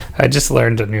I just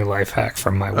learned a new life hack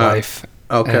from my wife.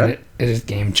 Okay. And it is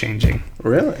game changing.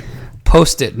 Really?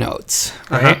 Post-it notes,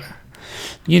 right? Uh-huh.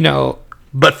 You know,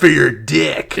 But for your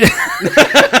dick.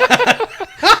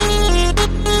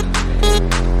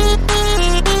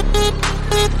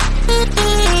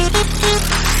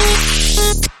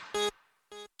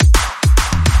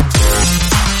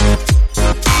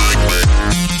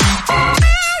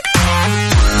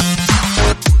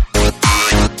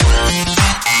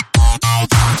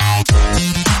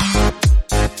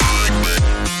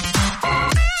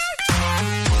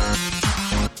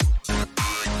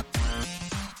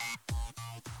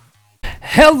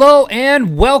 hello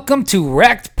and welcome to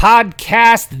Wrecked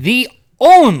Podcast, the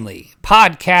only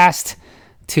podcast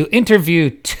to interview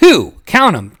two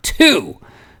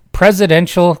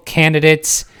presidential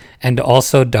candidates and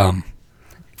also dumb.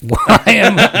 I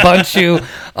am Bunchu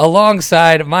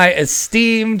alongside my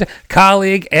esteemed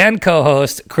colleague and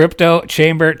co-host, Crypto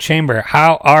Chamber.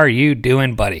 How are you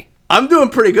doing, buddy? I'm doing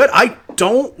pretty good. I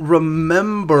don't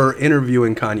remember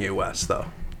interviewing Kanye West, though.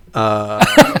 Maybe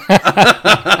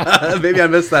I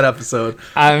missed that episode.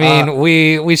 I mean,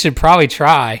 we should probably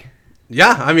try.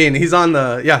 Yeah, I mean, he's on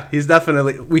the. Yeah, he's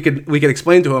definitely. We could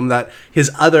explain to him that his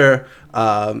other,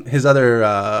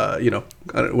 you know,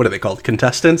 what are they called?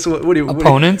 Contestants? What do you?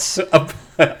 Opponents?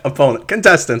 Opponent.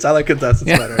 Contestants. I like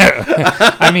contestants better.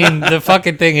 I mean, the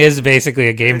fucking thing is basically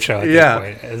a game show at this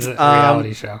point. It's a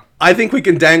reality show. I think we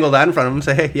can dangle that in front of him and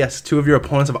say, hey, yes, two of your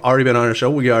opponents have already been on our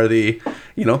show. We are the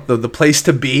place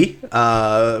to be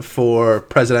for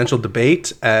presidential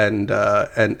debate and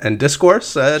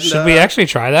discourse. And, should we actually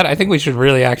try that? I think we should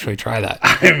really actually try that.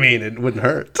 I mean, it wouldn't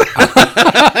hurt.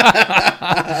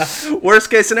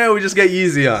 Worst case scenario, we just get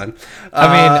Yeezy on. I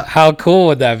mean, how cool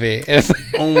would that be?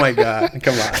 Oh my God.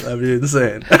 Come on. That'd be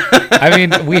insane. I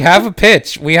mean, we have a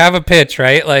pitch.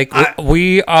 Right? Like,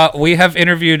 we have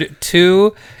interviewed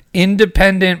two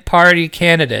independent party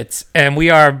candidates, and we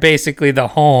are basically the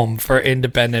home for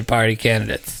independent party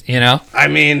candidates, you know? I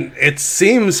mean, it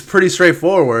seems pretty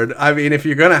straightforward. I mean, if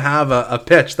you're going to have a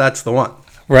pitch, that's the one.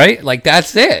 Right? Like,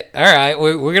 that's it. All right,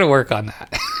 we're going to work on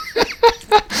that.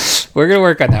 We're going to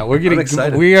work on that.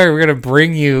 We are going to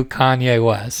bring you Kanye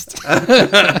West.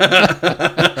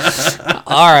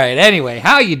 All right, anyway,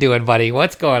 how you doing, buddy?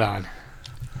 What's going on?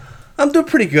 I'm doing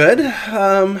pretty good.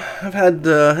 I've had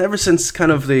ever since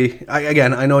kind of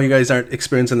I know you guys aren't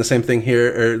experiencing the same thing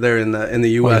here or there in the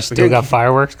U.S. Well, you still got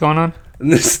fireworks going on?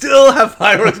 And they still have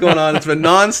fireworks going on. It's been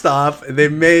nonstop. They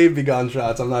may be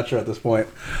gunshots. I'm not sure at this point.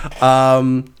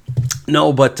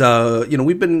 No, but you know,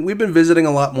 we've been visiting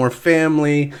a lot more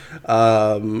family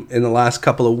in the last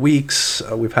couple of weeks.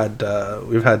 We've had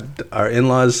our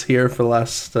in-laws here for the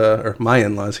last or my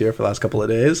in-laws here for the last couple of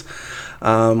days,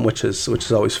 which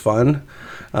is always fun.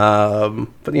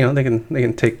 But you know, they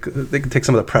can take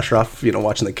some of the pressure off, you know,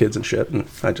 watching the kids and shit, and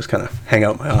I just kind of hang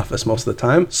out in my office most of the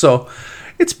time. So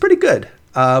it's pretty good.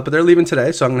 But they're leaving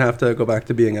today, so I'm gonna have to go back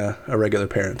to being a regular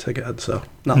parent again. So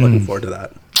not looking forward to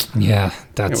that. Yeah,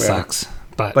 that sucks.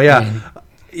 But yeah, I mean,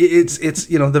 it's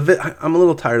you know I'm a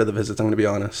little tired of the visits. I'm going to be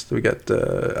honest. We get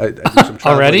I do some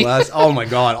already. Oh my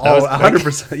God!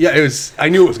 100%. Yeah, it was. I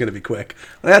knew it was going to we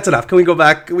That's enough. Can we go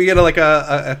back? Can we get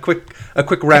a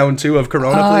quick round two of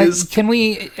Corona, please? Can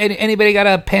we? Anybody got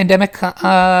a pandemic?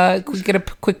 Can we get a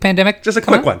quick pandemic? Just a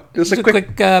quick one. Just a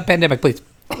quick pandemic, please.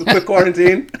 Quick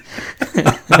quarantine.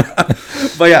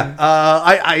 But yeah,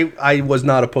 I was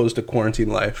not opposed to quarantine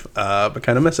life, but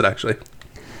kind of miss it actually.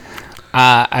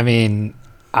 I mean,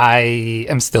 I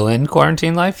am still in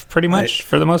quarantine life pretty much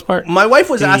for the most part. My wife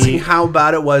was asking how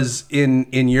bad it was in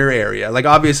your area. Like,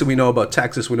 obviously we know about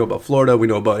Texas, we know about Florida, we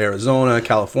know about Arizona,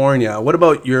 California. What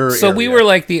about your area? We were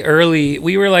like the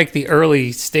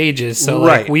early stages. So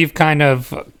like we've kind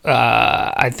of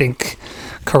I think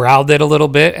corralled it a little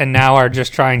bit, and now are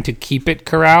just trying to keep it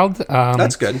corralled.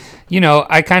 That's good. You know,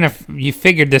 you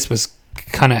figured this was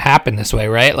kind of happen this way,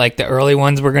 right? Like the early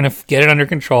ones were going to get it under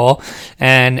control,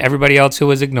 and everybody else who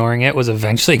was ignoring it was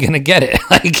eventually going to get it.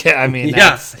 Like, I mean,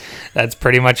 that's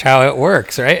pretty much how it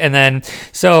works, right? And then,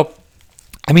 so,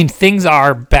 I mean, things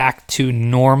are back to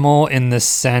normal in the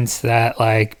sense that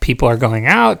like people are going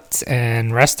out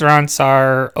and restaurants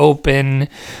are open.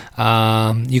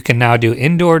 You can now do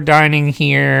indoor dining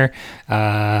here.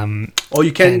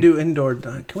 You can do indoor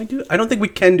dining. Can we do? I don't think we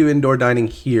can do indoor dining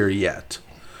here yet.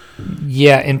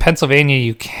 Yeah, in Pennsylvania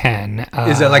you can.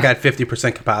 Is it like at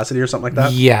 50% capacity or something like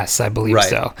that? Yes, I believe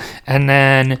so. And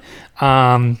then,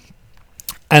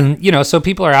 and you know, so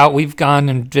people are out. We've gone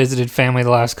and visited family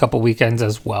the last couple weekends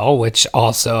as well, which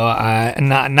also,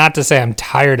 not to say I'm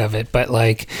tired of it, but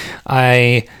like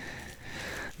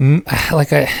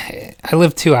like I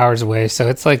live 2 hours away, so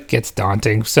it's like gets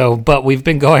daunting. So, but we've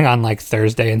been going on like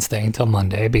Thursday and staying till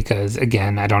Monday because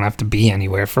again, I don't have to be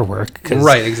anywhere for work.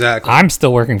 Right, exactly. I'm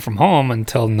still working from home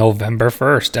until November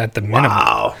 1st at the minimum.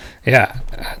 Wow. Yeah,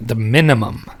 the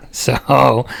minimum.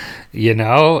 So,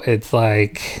 it's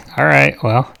like, all right,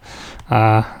 well,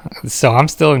 so I'm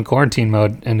still in quarantine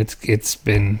mode, and it's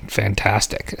been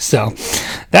fantastic. So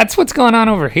that's what's going on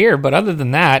over here. But other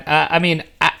than that,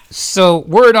 so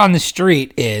word on the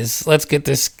street is let's get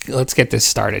this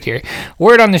started here.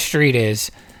 Word on the street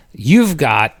is you've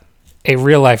got a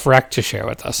real life wreck to share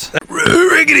with us.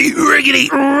 Riggedy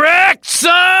wreck,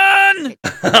 son.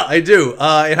 I do.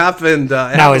 It happened.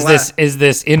 Now, is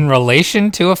this in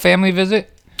relation to a family visit?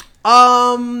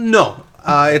 No.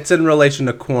 It's in relation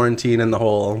to quarantine and the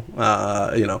whole,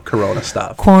 Corona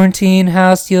stuff. Quarantine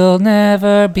house, you'll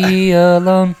never be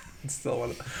alone.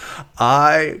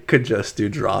 I could just do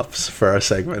drops for our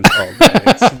segment all day.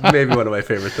 It's maybe one of my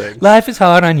favorite things. Life is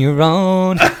hard on your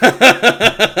own.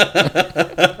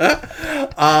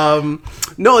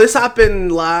 No, this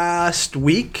happened last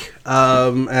week,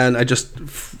 and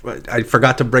I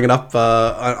forgot to bring it up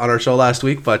on our show last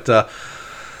week, but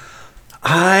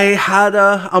I had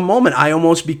a moment. I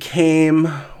almost became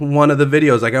one of the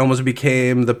videos. Like I almost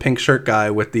became the pink shirt guy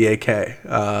with the AK.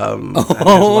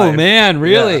 Oh man,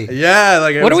 really? Yeah.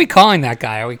 Like what are we calling that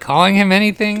guy? Are we calling him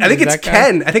anything? I think it's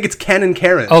Ken. I think it's Ken and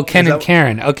Karen. Oh, Ken and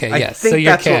Karen. Okay, yes. So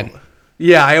you're Ken.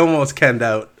 Yeah, I almost Kenned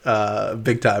out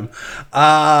big time.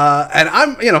 And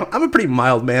I'm a pretty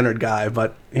mild mannered guy,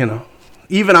 but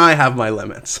even I have my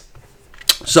limits.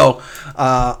 So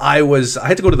I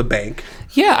had to go to the bank.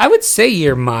 Yeah, I would say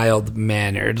you're mild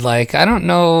mannered. Like I don't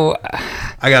know.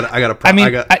 I got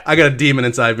a demon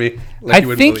inside me. Like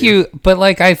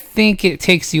I think it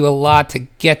takes you a lot to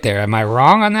get there. Am I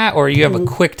wrong on that, or you have a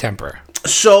quick temper?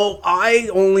 So I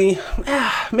only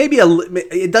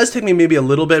it does take me maybe a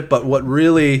little bit, but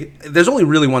there's only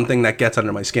really one thing that gets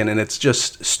under my skin, and it's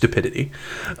just stupidity.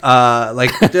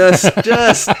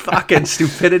 Just fucking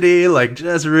stupidity, like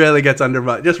just really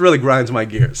really grinds my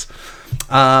gears.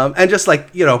 And just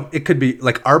it could be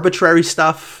like arbitrary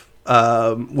stuff,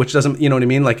 which doesn't, you know what I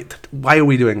mean? Like, why are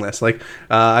we doing this? Like,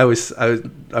 I always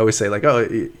say like,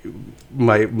 oh,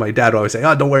 my dad would always say,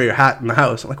 oh, don't wear your hat in the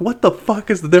house. I'm like, what the fuck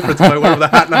is the difference if I wear the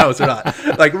hat in the house or not?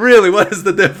 Like, really, what is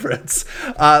the difference?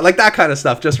 Like that kind of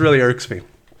stuff just really irks me.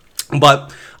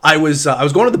 But I was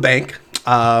going to the bank.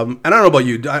 And I don't know about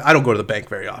you. I don't go to the bank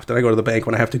very often. I go to the bank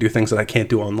when I have to do things that I can't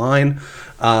do online.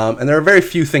 And there are very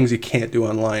few things you can't do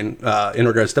online in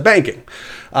regards to banking.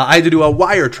 I had to do a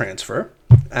wire transfer.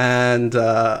 And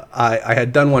I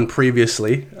had done one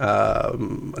previously,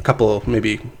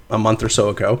 maybe a month or so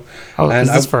ago. Oh, and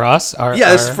is this for us?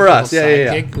 This is for us.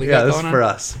 Yeah. This is for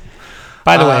us.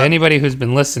 By the way, anybody who's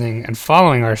been listening and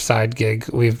following our side gig,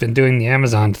 we've been doing the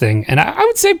Amazon thing, and I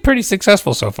would say pretty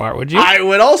successful so far. Would you? I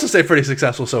would also say pretty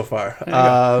successful so far.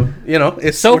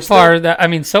 It's so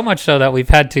much so that we've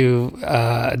had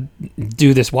to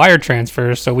do this wire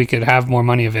transfer so we could have more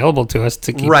money available to us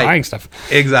to keep buying stuff.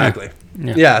 Exactly.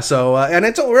 Yeah. So and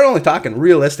we're only talking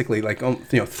realistically like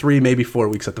 3 maybe 4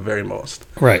 weeks at the very most.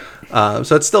 Right.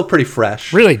 So it's still pretty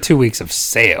fresh. Really, 2 weeks of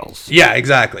sales. Yeah.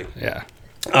 Exactly. Yeah.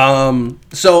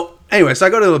 So anyway, so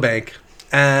I go to the bank,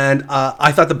 and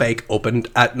I thought the bank opened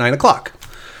at 9:00.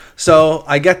 So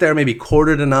I get there maybe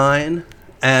 8:45,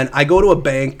 and I go to a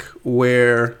bank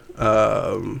where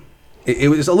it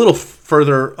was a little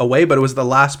further away, but it was the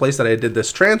last place that I did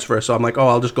this transfer. So I'm like, oh,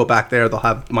 I'll just go back there. They'll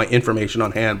have my information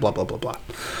on hand, blah, blah, blah, blah.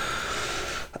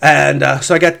 And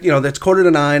so I get, it's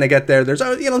 8:45. I get there. There's,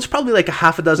 there's probably like a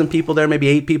half a dozen people there, maybe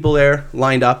 8 people there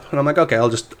lined up. And I'm like, okay, I'll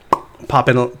just pop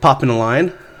in a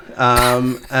line,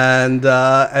 and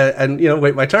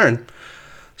wait my turn.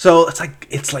 So it's like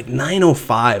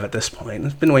 9:05 at this point.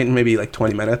 I've been waiting maybe like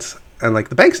 20 minutes, and like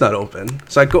the bank's not open.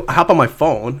 So I hop on my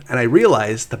phone, and I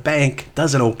realize the bank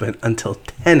doesn't open until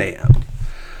 10 a.m.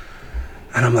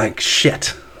 And I'm like,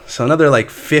 shit. So another like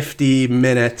 50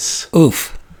 minutes.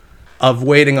 Oof. Of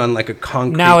waiting on like a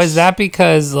concrete. Now, is that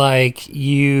because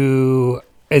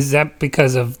Is that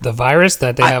because of the virus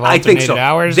that they have alternated I think so.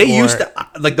 hours? They used to,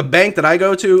 like the bank that I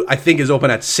go to, I think is open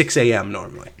at 6 a.m.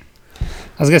 normally.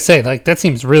 I was going to say, like, that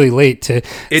seems really late to...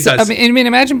 It does. I mean,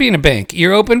 imagine being a bank.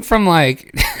 You're open from,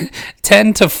 like,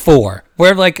 10 to 4,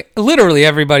 where, like, literally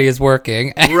everybody is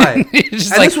working. Right.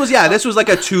 This was like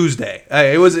a Tuesday.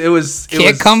 It was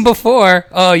come before.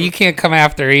 Oh, you can't come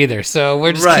after either. So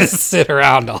we're just going to sit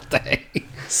around all day.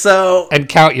 And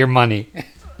count your money.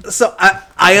 So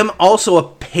I am also a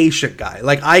patient guy.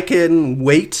 Like I can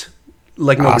wait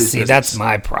like nobody's see, business. that's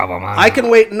my problem. I can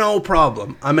wait, no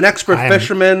problem. I'm an expert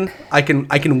fisherman. I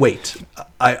can wait.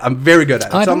 I'm very good at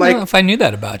it. I so don't I'm know if I knew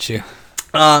that about you.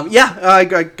 I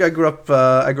grew up.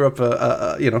 I grew up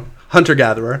a hunter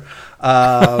gatherer.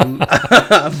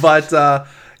 But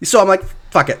so I'm like,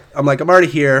 fuck it. I'm like, I'm already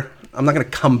here. I'm not gonna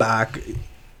come back.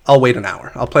 I'll wait an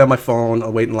hour. I'll play on my phone.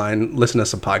 I'll wait in line, listen to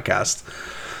some podcasts.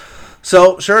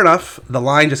 So sure enough, the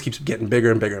line just keeps getting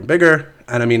bigger and bigger and bigger.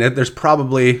 And I mean, there's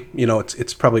probably,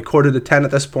 it's probably 9:45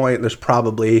 at this point. There's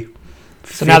probably...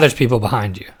 So now there's people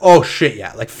behind you. Oh, shit,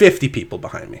 yeah. Like 50 people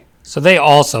behind me. So they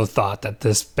also thought that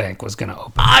this bank was going to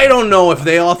open. I don't know if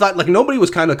they all thought... Like, nobody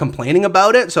was kind of complaining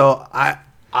about it. So I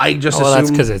just assumed... Well, that's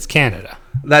because it's Canada.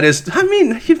 That is... I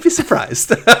mean, you'd be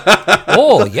surprised.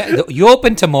 Oh, yeah. You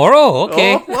open tomorrow?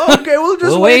 Okay. Oh, well, okay, we'll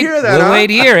just wait here then. We'll wait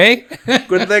here, eh?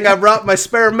 Good thing I brought my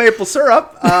spare maple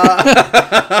syrup.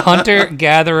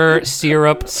 Hunter-gatherer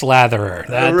syrup slatherer.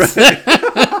 That's...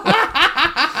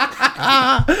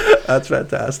 That's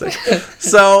fantastic.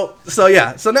 So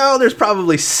yeah. So now there's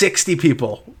probably 60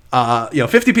 people.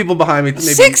 50 people behind me. Maybe.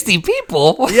 60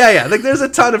 people? Yeah. Like there's a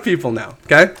ton of people now.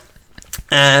 Okay.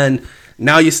 And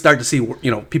now you start to see,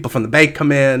 people from the bank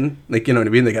come in. Like, you know what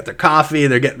I mean? They got their coffee.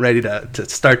 They're getting ready to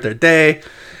start their day.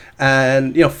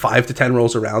 And, 5 to 10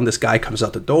 rolls around. This guy comes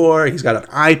out the door. He's got an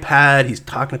iPad. He's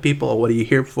talking to people. What are you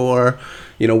here for?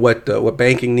 What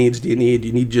banking needs do you need? Do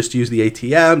you need to just use the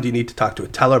ATM? Do you need to talk to a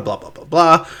teller? Blah, blah, blah,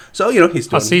 blah. So, he's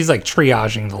doing... So he's like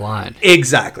triaging the line.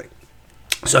 Exactly.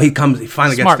 So he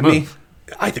finally gets to me.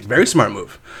 I think very smart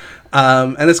move.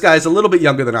 And this guy's a little bit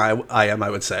younger than I am, I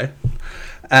would say.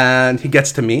 And he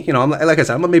gets to me. Like I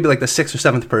said, I'm maybe like the 6th or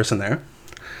 7th person there.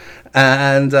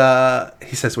 And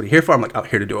he says, what are you here for? I'm like, I'm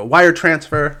here to do a wire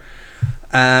transfer.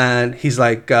 And he's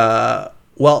like,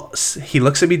 he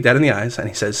looks at me dead in the eyes and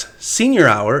he says, senior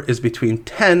hour is between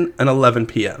 10 and 11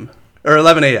 p.m. or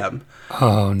 11 a.m.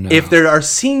 Oh, no. If there are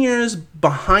seniors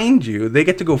behind you, they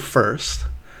get to go first.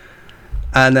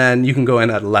 And then you can go in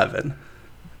at 11.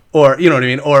 Or, you know what I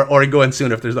mean? Or go in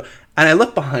soon if there's... And I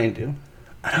look behind you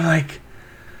and I'm like,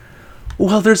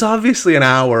 well, there's obviously an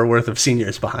hour worth of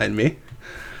seniors behind me.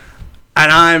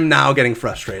 And I'm now getting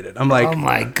frustrated. I'm like... Oh,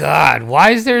 my God.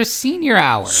 Why is there a senior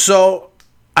hour? So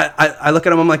I look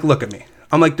at him. I'm like, look at me.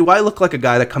 I'm like, do I look like a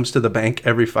guy that comes to the bank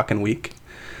every fucking week?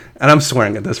 And I'm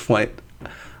swearing at this point.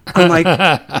 I'm like,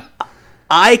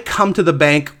 I come to the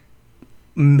bank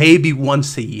maybe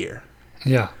once a year.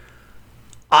 Yeah.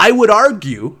 I would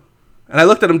argue... And I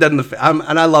looked at him dead in the face.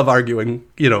 And I love arguing,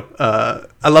 I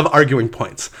love arguing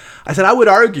points. I said, I would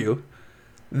argue...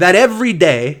 that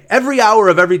every hour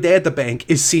of every day at the bank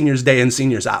is seniors day and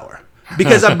seniors hour.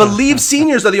 Because I believe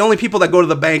seniors are the only people that go to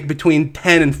the bank between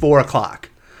 10 and 4 o'clock.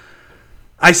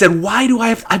 I said, why do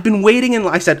I've been waiting in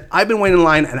line. I said, I've been waiting in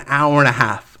line an hour and a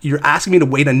half. You're asking me to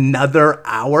wait another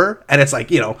hour? And it's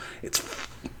like, it's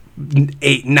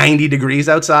 90 degrees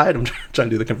outside. I'm trying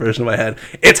to do the conversion in my head.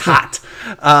 It's hot.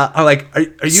 I'm like, are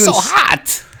you so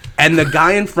hot? And the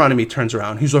guy in front of me turns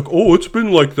around. He's like, oh, it's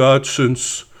been like that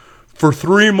for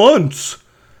 3 months.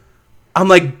 I'm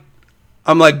like,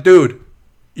 dude,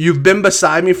 you've been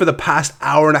beside me for the past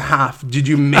hour and a half. Did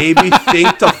you maybe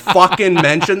think to fucking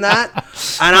mention that?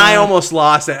 And I almost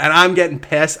lost it. And I'm getting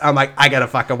pissed. I'm like, I gotta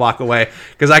fucking walk away.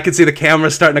 Because I can see the camera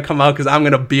starting to come out because I'm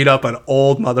going to beat up an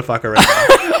old motherfucker right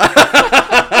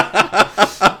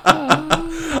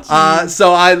now.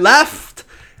 So I left.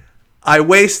 I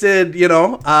wasted,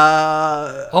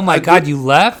 oh my God, you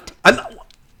left?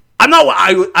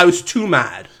 I was too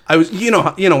mad. I was,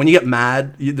 when you get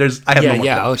mad, I have no more.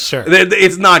 Yeah, oh sure.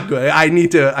 It's not good. I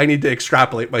need to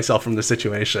extrapolate myself from the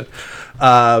situation.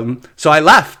 So I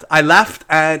left,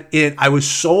 and I was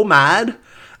so mad,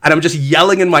 and I'm just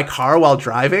yelling in my car while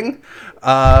driving.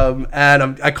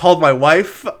 And I called my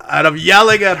wife, and I'm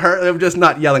yelling at her. I'm just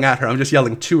not yelling at her. I'm just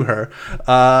yelling to her.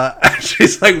 And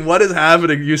she's like, "What is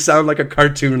happening? You sound like a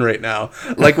cartoon right now.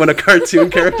 Like when a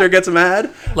cartoon character gets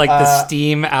mad, like the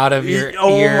steam out of your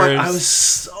ears." I was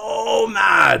so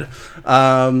mad.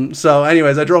 So,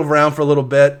 anyways, I drove around for a little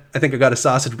bit. I think I got a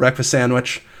sausage breakfast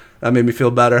sandwich. That made me feel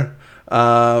better.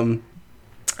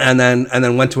 And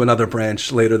then went to another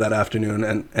branch later that afternoon,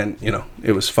 and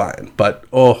it was fine. But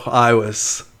I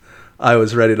was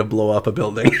ready to blow up a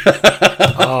building.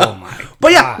 Oh my God.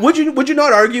 But yeah, would you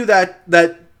not argue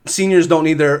that seniors don't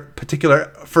need their particular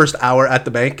first hour at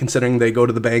the bank, considering they go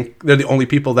to the bank? They're the only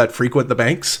people that frequent the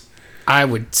banks. I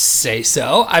would say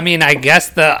so. I mean, I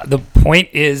guess the point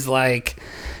is like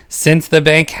since the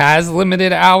bank has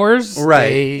limited hours,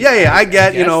 Right. Yeah. I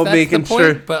get, guess that's making the point,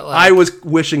 sure. but, like- I was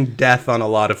wishing death on a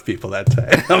lot of people that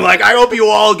day. I'm like, I hope you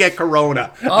all get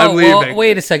corona. Oh, I'm leaving. well,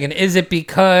 wait a second. Is it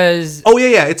because... Oh,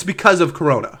 yeah. It's because of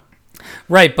corona.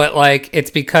 Right, but like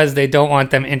it's because they don't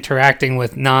want them interacting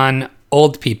with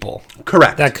non-old people.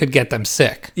 Correct. That could get them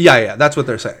sick. Yeah. That's what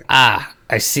they're saying. Ah,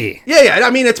 I see. Yeah. I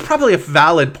mean, it's probably a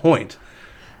valid point.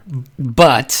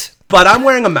 But I'm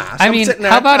wearing a mask. I I'm mean, sitting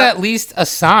how about at at least a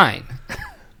sign?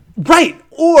 Right.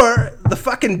 Or the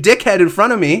fucking dickhead in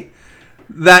front of me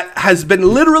that has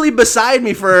been literally beside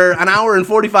me for an hour and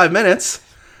 45 minutes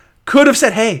could have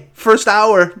said, hey, first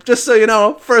hour, just so you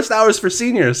know, first hour's for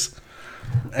seniors.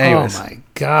 Anyways. Oh my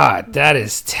God, that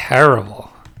is terrible.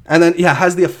 And then,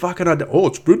 has the fucking,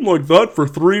 it's been like that for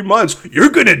 3 months. You're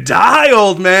going to die,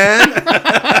 old man.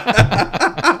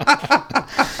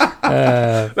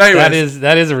 Anyways,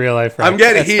 That is a real life. I'm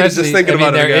getting heated just Especially, thinking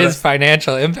about it. There again. is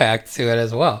financial impact to it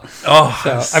as well. Oh,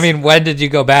 So, I mean, when did you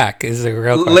go back? Is the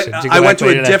real question. Did you go I back went to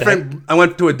later a that day? different. I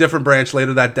went to a different branch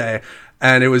later that day,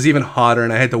 and it was even hotter,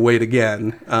 and I had to wait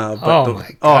again. My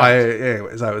God.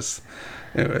 Anyways, I was.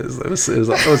 It was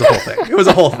a whole thing. It was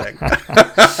a whole thing.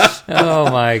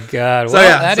 Oh my God!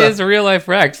 Well, that is a real life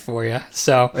wreck for you.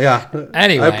 So Yeah.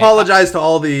 Anyway, I apologize to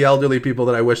all the elderly people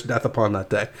that I wished death upon that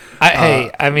day.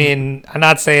 hey, I mean, I'm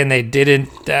not saying they didn't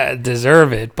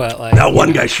deserve it, but like That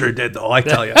one guy sure did, though. I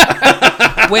tell you,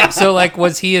 wait, so like,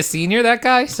 was he a senior? That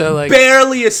guy? So like,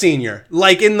 barely a senior.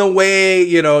 Like in the way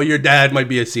your dad might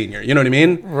be a senior. You know what I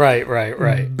mean? right.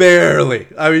 Barely.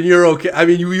 I mean, you're okay. I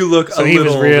mean, you look. So a he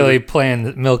little was really older. playing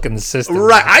milking the system.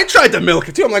 Right. I tried to milk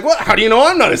it too. I'm like, what? How do you know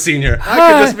I'm not a senior?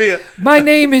 I could just be. My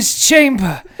name is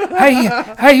Chamber.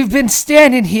 I've been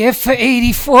standing here for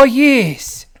 84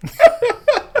 years.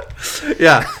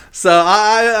 Yeah. So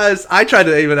I tried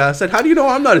to even ask. I said, how do you know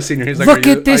I'm not a senior? He's like, Look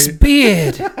at this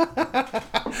beard.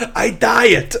 I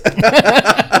diet.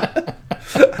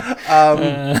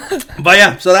 But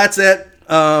yeah, so that's it.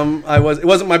 It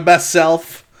wasn't my best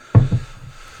self,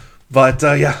 but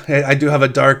I do have a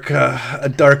dark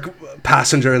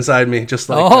passenger inside me, just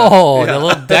like the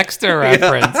little Dexter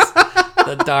reference.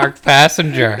 The Dark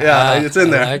Passenger. Yeah, it's in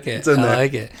there. I like it. It's in there. I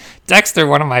like it. Dexter,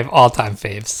 one of my all-time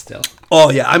faves still. Oh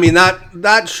yeah, I mean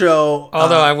that show.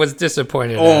 Although I was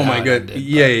disappointed. Oh at my how it god, ended,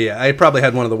 yeah. I probably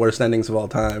had one of the worst endings of all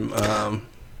time.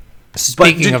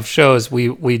 Speaking of shows,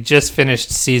 we just finished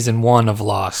season 1 of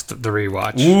Lost, the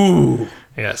rewatch. Ooh,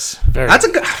 Yes, very. that's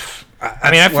a good.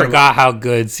 I mean, I forgot how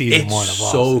good season 1 of It's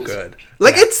Lost so is. good.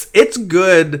 Like it's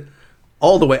good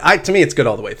all the way. To me, it's good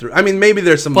all the way through. I mean, maybe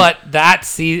there's some. But that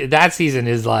season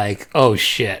is like, oh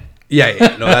shit.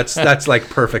 Yeah. No, that's like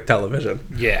perfect television.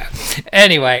 Yeah.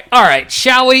 Anyway, all right,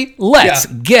 shall we? Let's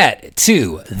get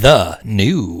to the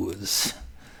news.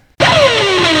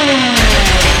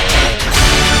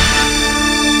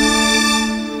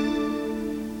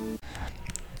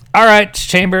 All right,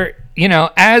 Chamber,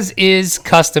 as is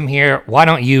custom here, why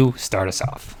don't you start us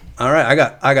off? All right,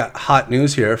 I got hot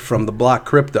news here from the Block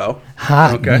Crypto.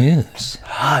 Hot news.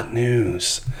 Hot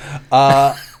news.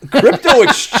 Crypto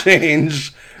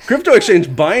exchange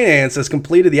Binance has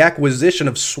completed the acquisition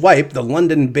of Swipe, the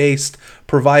London-based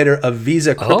provider of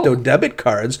Visa crypto debit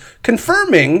cards,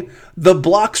 confirming the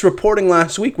Block's reporting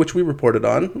last week, which we reported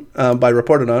on. By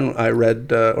reported on, I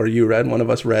read, or you read, one of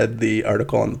us read the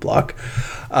article on the Block.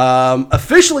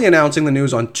 Officially announcing the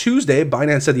news on Tuesday,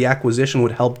 Binance said the acquisition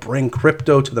would help bring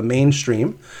crypto to the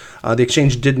mainstream. The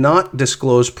exchange did not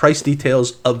disclose price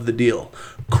details of the deal.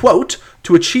 Quote,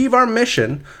 to achieve our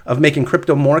mission of making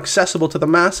crypto more accessible to the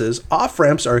masses,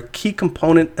 off-ramps are a key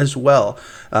component as well,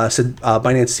 said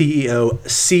Binance CEO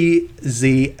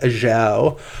CZ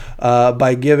Zhao.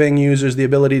 By giving users the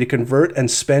ability to convert and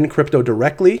spend crypto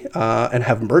directly and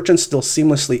have merchants still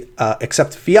seamlessly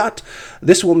accept fiat,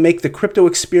 this will make the crypto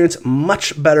experience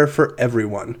much better for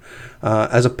everyone.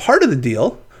 As a part of the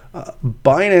deal,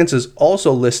 Binance is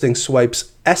also listing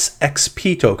Swipe's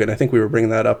SXP token. I think we were bringing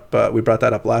that up. We brought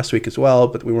that up last week as well,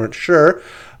 but we weren't sure.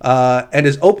 And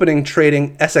is opening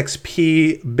trading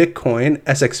SXP Bitcoin,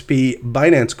 SXP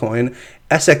Binance Coin,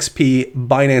 SXP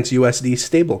Binance USD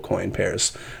stablecoin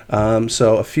pairs.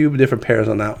 So a few different pairs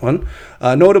on that one.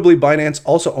 Notably, Binance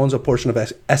also owns a portion of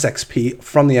SXP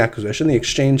from the acquisition. The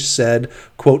exchange said,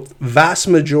 quote, vast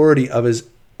majority of its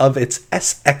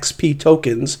SXP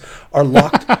tokens are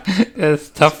locked. It's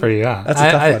tough for you, huh? That's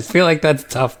a tough I one. feel like that's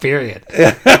tough, period. Of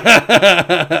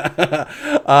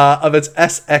its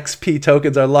SXP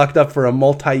tokens are locked up for a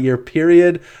multi-year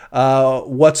period.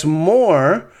 What's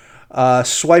more,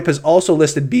 Swipe has also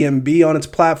listed BNB on its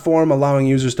platform, allowing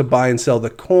users to buy and sell the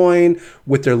coin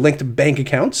with their linked bank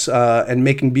accounts and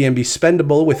making BNB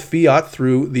spendable with fiat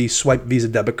through the Swipe Visa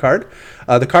debit card.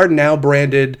 The card, now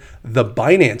branded the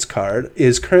Binance Card,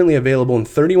 is currently available in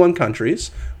 31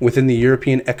 countries within the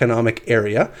European Economic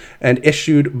Area and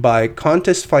issued by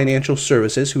Contest Financial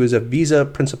Services, who is a Visa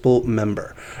principal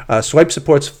member. Swipe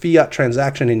supports fiat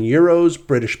transaction in euros,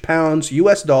 British pounds,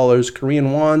 US dollars,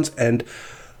 Korean wons, and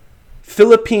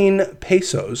Philippine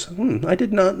pesos. I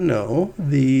did not know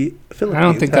the Philippines. I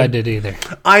don't think I did either.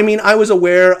 I mean, I was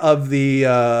aware of the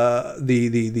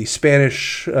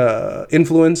Spanish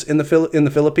influence in the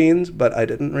Philippines, but I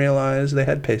didn't realize they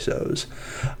had pesos.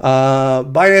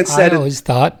 Binance said I always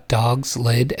thought dogs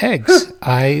laid eggs.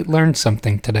 I learned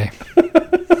something today.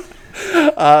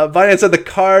 Binance said the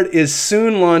card is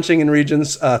soon launching in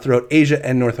regions throughout Asia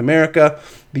and North America.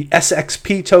 The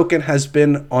SXP token has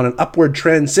been on an upward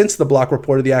trend since the block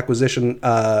reported the acquisition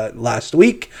last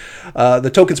week.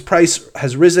 The token's price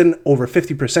has risen over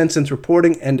 50% since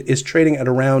reporting and is trading at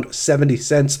around 70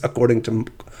 cents, according to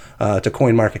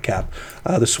CoinMarketCap.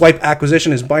 The Swipe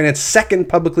acquisition is Binance's second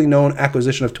publicly known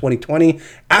acquisition of 2020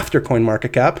 after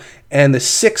CoinMarketCap, and the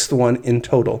sixth one in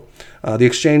total. The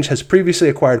exchange has previously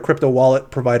acquired crypto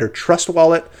wallet provider Trust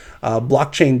Wallet,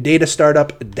 blockchain data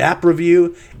startup Dapp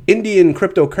Review, Indian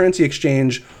cryptocurrency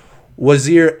exchange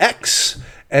Wazir X,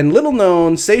 and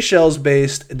little-known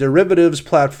Seychelles-based derivatives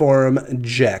platform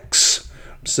Jex.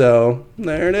 So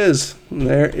there it is.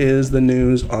 There is the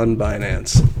news on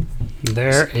Binance.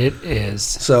 There it is.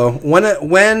 So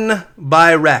when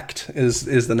buy Rect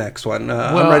is the next one.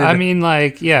 Well, I mean,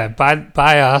 like, yeah,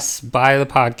 buy us, buy the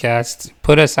podcast,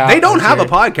 put us out. They don't have a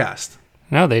podcast.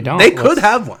 No, they don't. They could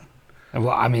have one.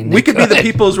 Well, I mean, we could be the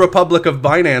People's Republic of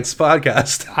Binance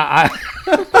podcast.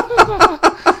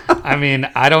 I mean,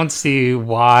 I don't see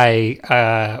why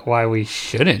we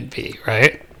shouldn't be,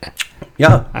 right?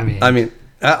 Yeah, I mean,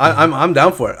 I'm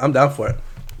down for it. I'm down for it.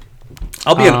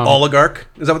 I'll be an oligarch.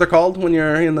 Is that what they're called when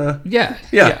you're in the? Yeah.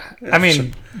 I mean, sure.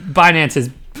 Binance is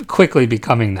quickly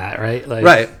becoming that, right? Like,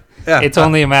 right. Yeah. It's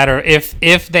only a matter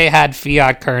if they had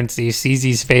fiat currency,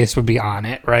 CZ's face would be on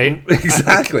it, right?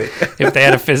 Exactly. If they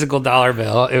had a physical dollar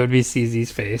bill, it would be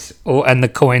CZ's face. Oh, and the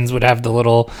coins would have the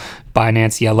little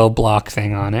Binance yellow block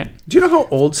thing on it. Do you know how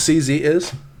old CZ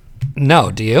is?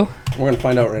 No, do you? We're gonna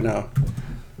find out right now.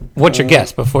 What's your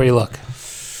guess before you look?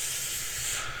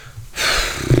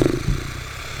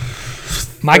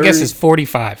 My guess is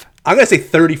 45. I'm gonna say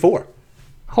 34.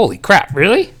 Holy crap!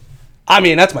 Really? I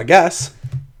mean, that's my guess.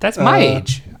 That's my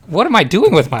age. What am I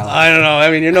doing with my life? I don't know.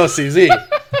 I mean, you're no CZ.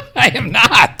 I am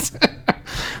not.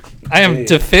 I am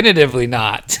definitively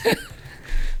not.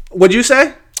 What'd you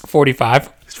say?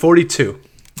 45. It's 42.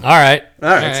 All right. All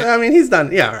right. So, I mean, he's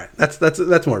done. Yeah. All right.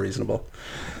 That's more reasonable.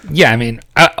 Yeah. I mean,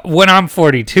 when I'm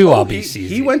 42, I'll be CZ.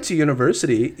 He went to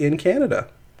university in Canada.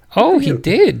 Oh, he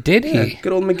did. Did he? Yeah,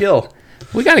 good old McGill.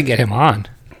 We got to get him on.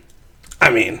 I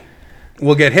mean,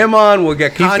 we'll get him on. We'll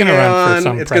get Kanye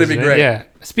on. It's going to be great. Yeah.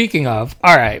 Speaking of,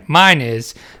 all right, mine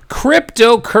is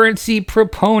cryptocurrency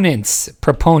proponents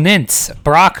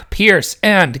Brock Pierce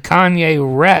and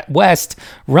Kanye West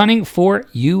running for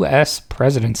U.S.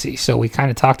 presidency. So we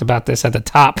kind of talked about this at the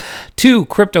top. Two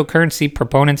cryptocurrency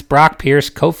proponents, Brock Pierce,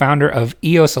 co-founder of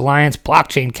EOS Alliance,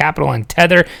 Blockchain Capital, and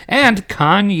Tether, and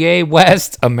Kanye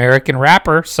West, American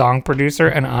rapper, song producer,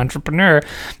 and entrepreneur,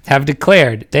 have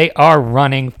declared they are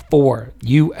running for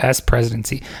U.S.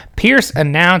 presidency. Pierce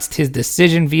announced his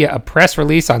decision via a press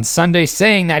release on Sunday,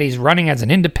 saying that he's running as an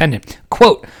independent.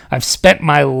 Quote, "I've spent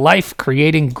my life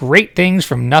creating great things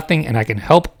from nothing, and I can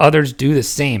help others do the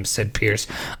same," said Pierce.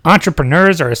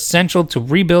 "Entrepreneurs are essential to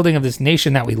rebuilding of this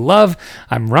nation that we love.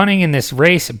 I'm running in this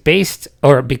race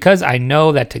because I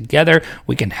know that together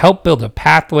we can help build a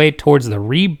pathway towards the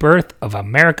rebirth of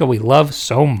America we love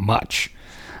so much."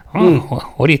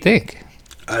 Oh, what do you think?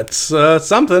 That's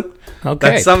something.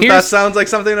 Okay. That sounds like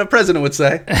something a president would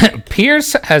say.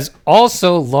 Pierce has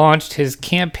also launched his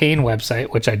campaign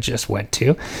website, which I just went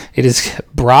to. It is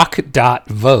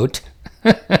brock.vote.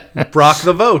 Brock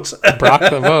the vote. Brock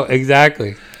the vote,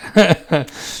 exactly.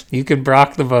 You can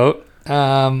Brock the vote.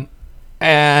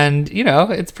 And, you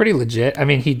know, it's pretty legit. I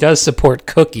mean, he does support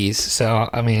cookies. So,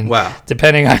 I mean, wow.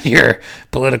 Depending on your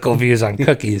political views on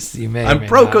cookies, you may. I'm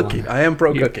pro-cookie. I am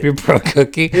pro-cookie. You're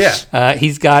pro-cookie? Yeah.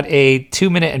 He's got a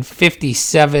 2-minute and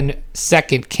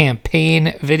 57-second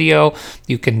campaign video.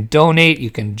 You can donate.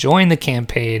 You can join the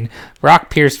campaign.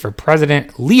 Brock Pierce for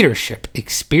President. Leadership,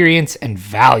 experience, and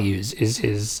values is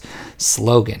his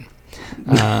slogan.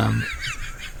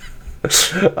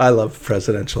 I love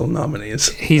presidential nominees.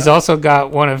 He's also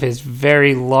got one of his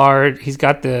very large. He's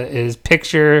got his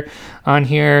picture on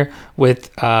here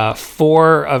with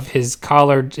 4 of his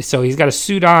collared. So he's got a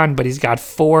suit on, but he's got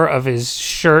 4 of his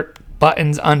shirt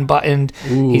buttons unbuttoned.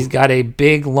 Ooh. He's got a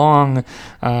big long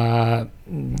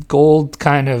gold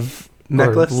kind of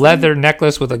necklace, leather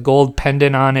necklace with a gold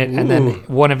pendant on it. Ooh. And then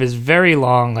one of his very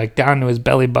long, like down to his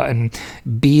belly button,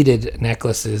 beaded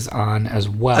necklaces on as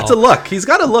well. That's a look. He's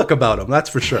got a look about him, that's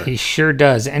for sure. He sure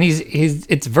does. And he's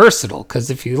it's versatile, because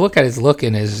if you look at his look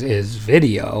in his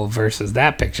video versus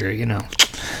that picture,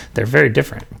 they're very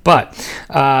different. But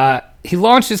he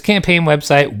launched his campaign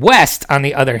website. West, on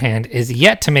the other hand, is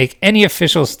yet to make any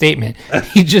official statement.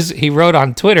 He wrote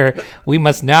on Twitter, "We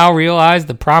must now realize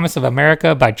the promise of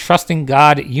America by trusting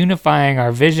God, unifying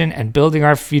our vision, and building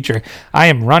our future. I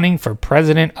am running for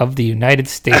president of the United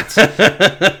States."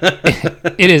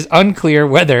 It is unclear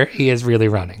whether he is really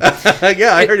running.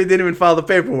 Yeah, I heard he didn't even file the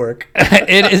paperwork.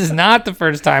 It is not the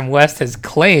first time West has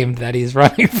claimed that he's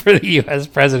running for the U.S.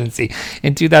 presidency.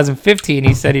 In 2015,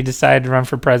 he said he decided to run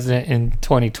for president in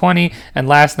 2020, and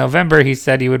last November he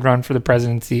said he would run for the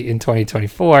presidency in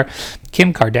 2024.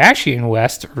 Kim Kardashian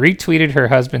West retweeted her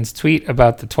husband's tweet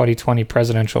about the 2020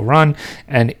 presidential run,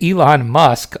 and Elon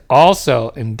Musk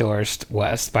also endorsed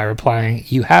West by replying,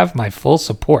 "You have my full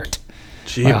support."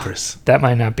 Jeepers. Well, that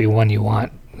might not be one you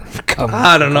want.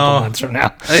 I don't know. Months from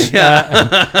now.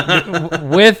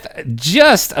 With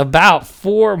just about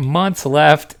 4 months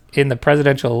left in the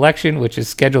presidential election, which is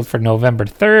scheduled for November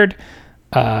 3rd,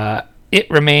 it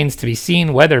remains to be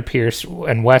seen whether Pierce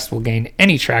and West will gain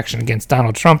any traction against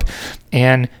Donald Trump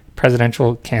and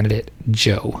presidential candidate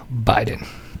Joe Biden.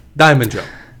 Diamond Joe.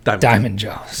 Diamond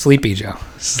Joe. Sleepy Joe.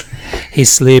 He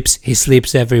sleeps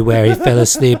everywhere. He fell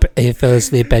asleep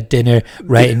at dinner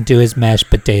right into his mashed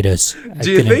potatoes.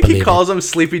 Do you think he calls him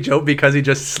Sleepy Joe because he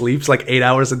just sleeps like 8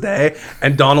 hours a day,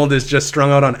 and Donald is just strung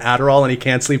out on Adderall and he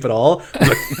can't sleep at all?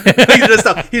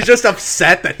 He's just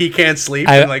upset that he can't sleep.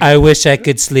 I wish I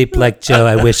could sleep like Joe.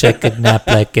 I wish I could nap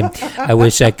like him. I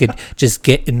wish I could just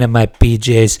get into my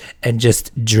PJs and just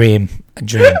dream.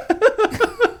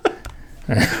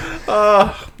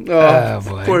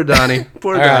 Boy. Poor Donnie.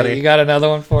 Poor Donnie. Right, you got another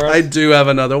one for us? I do have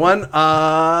another one.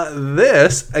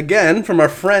 This, again, from our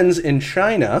friends in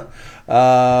China.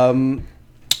 Renminbit,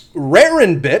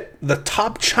 the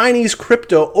top Chinese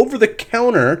crypto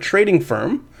over-the-counter trading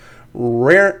firm.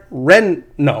 Renminbit?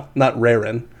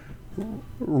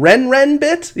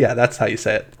 Yeah, that's how you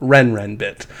say it.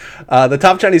 Renminbit. The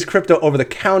top Chinese crypto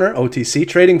over-the-counter, OTC,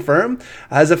 trading firm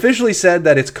has officially said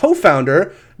that its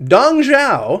co-founder, Dong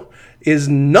Zhao, is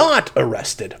not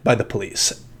arrested by the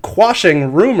police,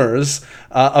 quashing rumors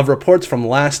of reports from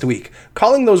last week.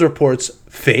 Calling those reports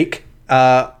fake,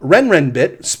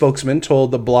 Renminbit spokesman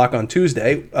told the block on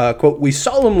Tuesday, quote, "We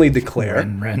solemnly declare..."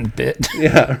 Renminbit.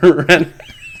 Yeah,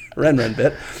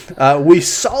 Renminbit. "We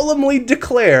solemnly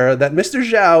declare that Mr.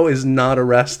 Zhao is not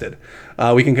arrested.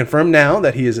 We can confirm now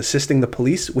that he is assisting the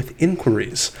police with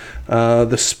inquiries."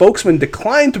 The spokesman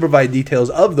declined to provide details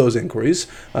of those inquiries.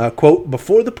 Quote,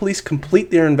 "Before the police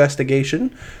complete their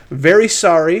investigation, very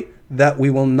sorry that we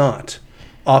will not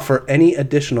offer any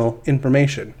additional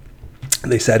information."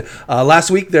 They said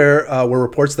last week there were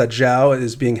reports that Zhao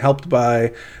is being held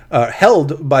by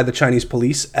the Chinese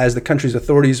police as the country's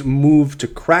authorities move to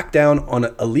crack down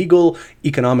on illegal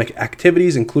economic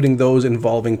activities, including those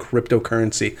involving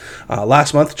cryptocurrency.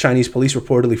 Last month, Chinese police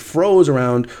reportedly froze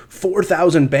around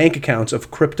 4,000 bank accounts of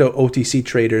crypto OTC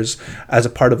traders as a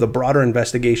part of the broader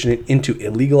investigation into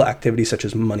illegal activities such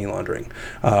as money laundering.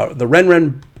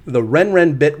 The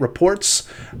Renminbit reports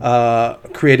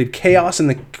created chaos in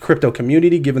the crypto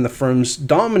community, given the firm's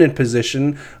dominant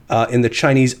position in the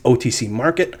Chinese OTC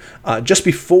market. Just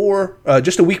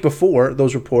a week before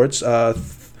those reports,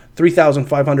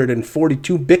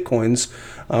 3,542 bitcoins,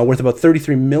 worth about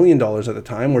 $33 million at the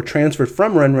time, were transferred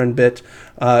from Renminbit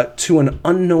to an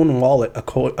unknown wallet,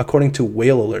 according to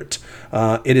Whale Alert.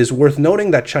 It is worth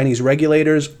noting that Chinese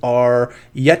regulators are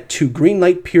yet to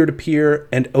greenlight peer-to-peer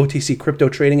and OTC crypto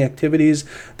trading activities.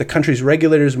 The country's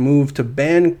regulators moved to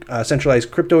ban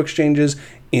centralized crypto exchanges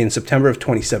in September of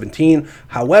 2017.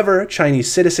 However,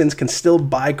 Chinese citizens can still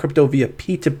buy crypto via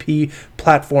P2P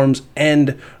platforms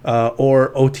and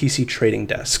or OTC trading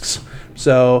desks.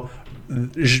 So,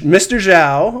 Mr.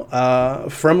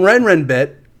 Zhao from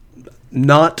Renminbit,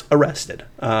 not arrested.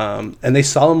 And they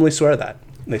solemnly swear that.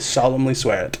 They solemnly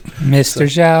swear it. Mr.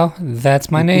 Zhao,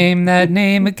 that's my name. That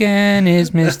name again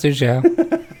is Mr. Zhao.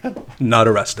 Not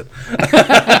arrested.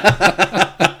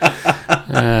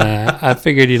 I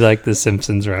figured you'd like the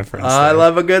Simpsons reference. I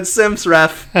love a good Simps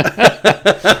ref.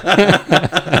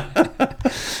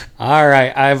 All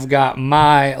right, I've got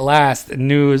my last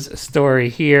news story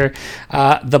here.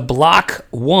 The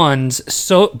Block.one's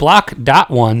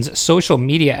social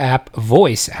media app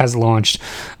Voice has launched.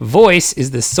 Voice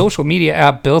is the social media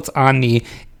app built on the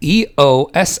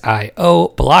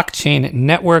EOSIO blockchain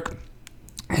network,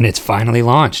 and it's finally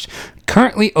launched.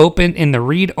 Currently open in the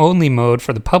read-only mode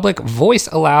for the public, Voice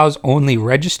allows only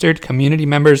registered community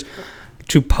members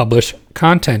to publish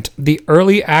content. The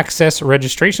early access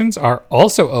registrations are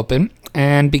also open,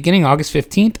 and beginning August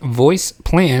 15th, Voice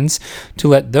plans to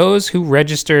let those who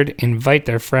registered invite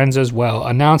their friends as well.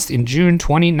 Announced in June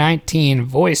 2019,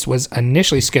 Voice was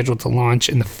initially scheduled to launch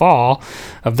in the fall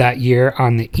of that year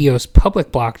on the EOS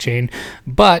public blockchain,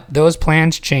 but those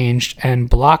plans changed, and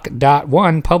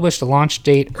Block.one published a launch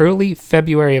date early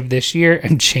February of this year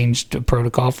and changed the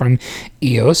protocol from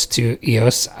EOS to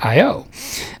EOS.io.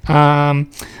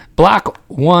 Block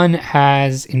One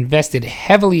has invested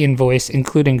heavily in Voice,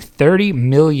 including $30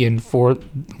 million for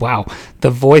the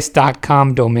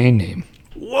Voice.com domain name.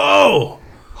 Whoa!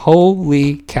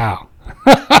 Holy cow!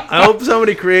 I hope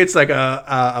somebody creates like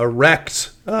a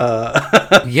wrecked.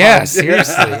 Yeah,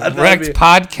 seriously, wrecked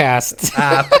podcast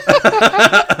app.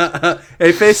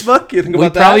 Hey, Facebook, you think we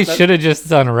about that? We probably should have just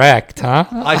done wrecked, huh?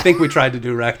 I think we tried to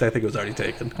do wrecked. I think it was already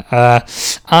taken.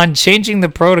 On changing the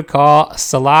protocol,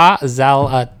 Salah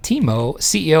Zalatimo,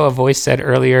 CEO of Voice, said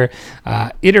earlier,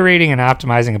 iterating and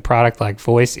optimizing a product like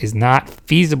Voice is not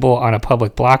feasible on a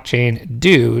public blockchain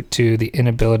due to the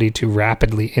inability to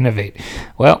rapidly innovate.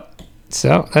 Well,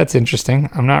 so that's interesting.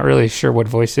 I'm not really sure what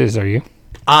Voice is. Are you?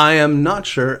 I am not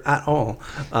sure at all.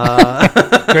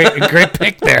 Great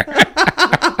pick there.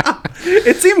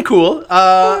 It seemed cool.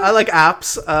 I like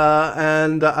apps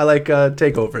and I like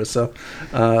takeovers. So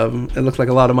it looked like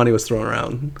a lot of money was thrown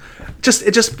around.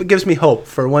 It just gives me hope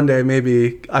for one day.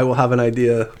 Maybe I will have an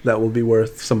idea that will be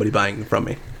worth somebody buying from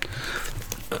me.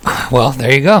 Well,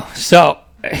 there you go. So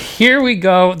here we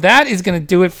go. That is going to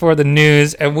do it for the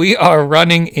news, and we are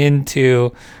running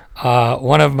into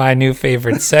one of my new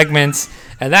favorite segments,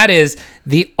 and that is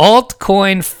the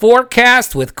altcoin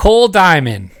forecast with Cole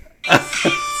Diamond.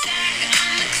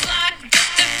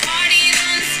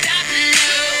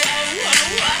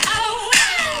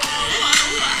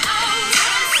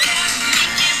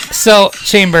 So,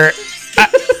 Chamber,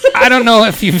 I don't know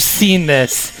if you've seen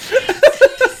this,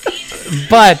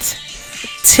 but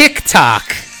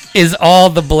TikTok is all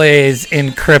the blaze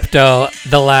in crypto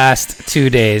the last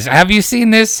 2 days. Have you seen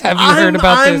this? Have you heard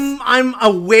about this? I'm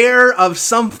aware of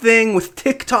something with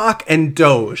TikTok and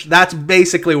Doge. That's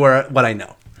basically what I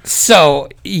know. So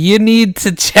you need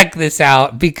to check this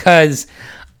out because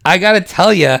I got to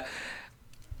tell you,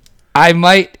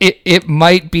 it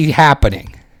might be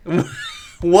happening.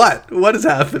 What is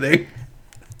happening?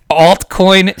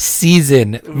 Altcoin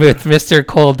season with Mr.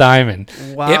 Cole Diamond.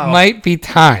 Wow. It might be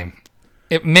time.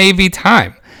 It may be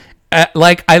time.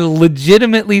 I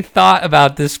legitimately thought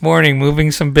about this morning moving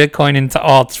some Bitcoin into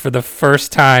alts for the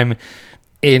first time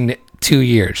in 2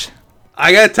 years.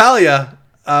 I gotta tell you,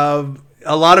 a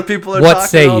lot of people are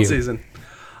talking alt season.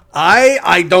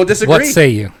 I don't disagree. What say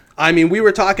you? I mean, we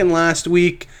were talking last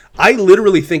week. I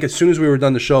literally think as soon as we were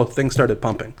done the show, things started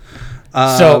pumping.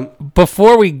 So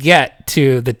before we get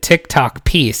to the TikTok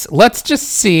piece, let's just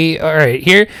see. All right,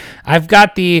 here I've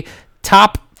got the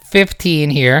top 15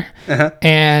 here. Uh-huh.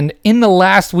 And in the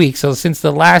last week, so since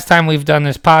the last time we've done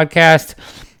this podcast,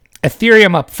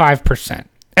 Ethereum up 5%,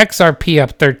 XRP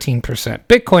up 13%,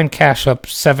 Bitcoin Cash up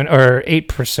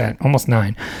 8%, almost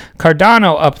 9%,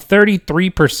 Cardano up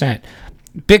 33%,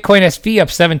 Bitcoin SV up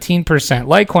 17%,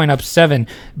 Litecoin up 7%,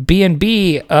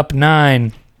 BNB up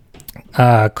 9%,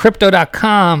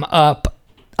 Crypto.com up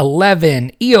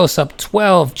 11%, EOS up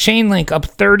 12%, Chainlink up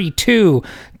 32%,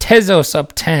 Tezos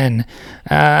up 10%,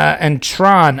 and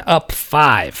Tron up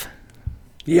 5%.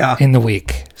 Yeah. In the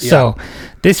week. Yeah. So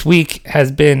this week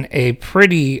has been a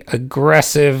pretty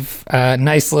aggressive,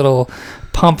 nice little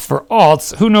pump for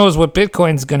alts. Who knows what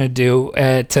Bitcoin's going to do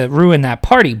to ruin that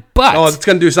party? But it's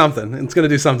going to do something. It's going to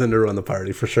do something to ruin the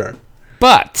party for sure.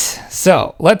 But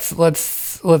so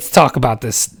let's talk about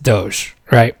this Doge,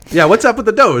 right? Yeah, what's up with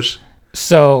the Doge?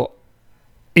 So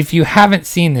if you haven't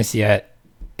seen this yet,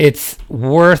 it's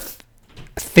worth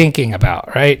thinking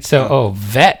about, right? So,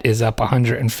 VET is up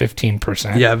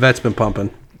 115%. Yeah, VET's been pumping.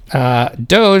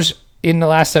 Doge in the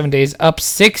last 7 days up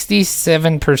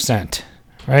 67%,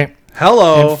 right?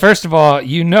 Hello. And first of all,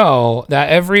 you know that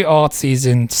every alt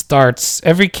season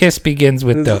every kiss begins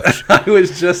with Doge. I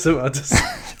was just about to say.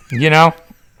 You know?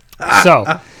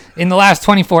 So, in the last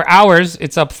 24 hours,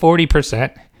 it's up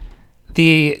 40%.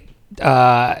 The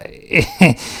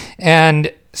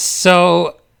And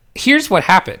so here's what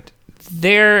happened.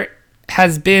 There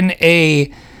has been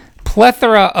a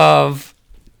plethora of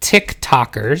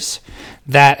TikTokers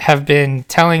that have been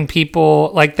telling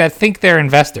people like that think they're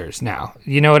investors now.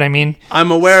 You know what I mean?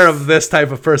 I'm aware of this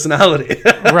type of personality.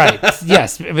 Right.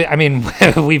 Yes. I mean,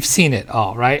 we've seen it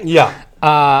all, right? Yeah.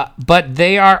 But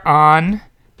they are on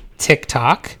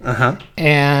TikTok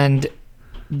and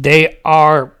they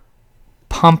are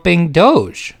pumping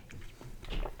Doge.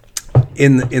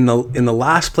 In the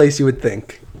last place you would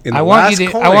think. In the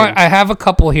I have a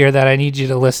couple here that I need you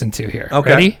to listen to here. Okay.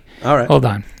 Ready? All right. Hold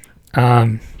on.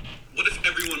 What if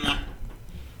everyone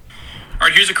All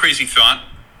right, here's a crazy thought.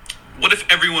 What if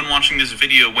everyone watching this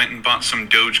video went and bought some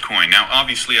Dogecoin? Now,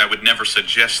 obviously, I would never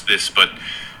suggest this, but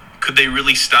could they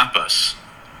really stop us?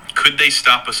 Could they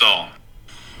stop us all?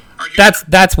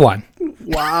 That's one.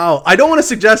 Wow. I don't want to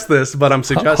suggest this, but I'm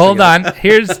suggesting Hold on.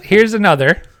 Here's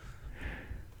another.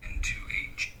 Into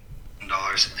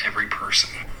 $8 every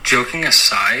person. Joking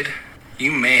aside,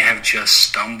 you may have just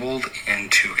stumbled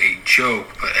into a joke,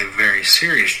 but a very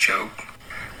serious joke,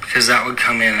 because that would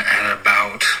come in at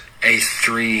about a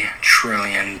 $3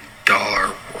 trillion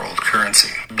world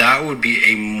currency. That would be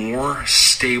a more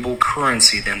stable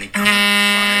currency than the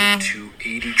current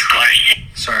 80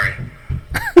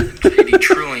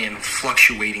 trillion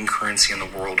fluctuating currency in the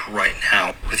world right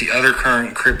now. With the other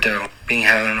current crypto being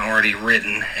having already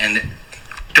written and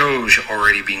Doge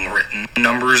already being written,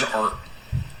 numbers are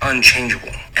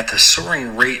unchangeable. At the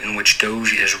soaring rate in which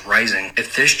Doge is rising,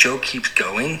 if this joke keeps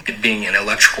going, it being an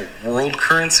electrical world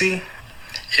currency,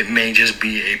 it may just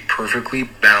be a perfectly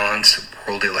balanced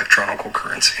world electronical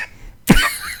currency.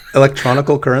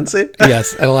 Electronical currency?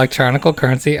 Yes, electronical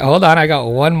currency. Hold on, I got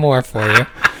one more for you.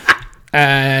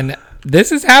 And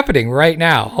this is happening right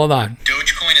now. Hold on.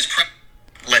 Dogecoin is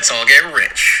let's all get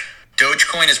rich.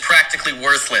 Dogecoin is practically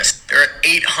worthless. There are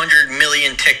 800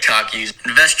 million TikTok users.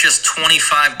 Invest just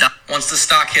 $25. Once the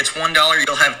stock hits $1,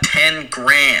 you'll have 10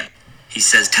 grand. He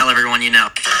says, tell everyone you know.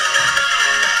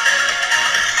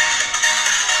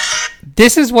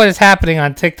 This is what is happening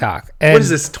on TikTok. And what is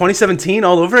this, 2017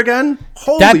 all over again?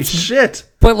 Holy shit.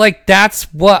 But, like,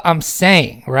 that's what I'm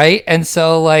saying, right? And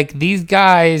so, like, these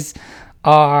guys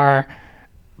are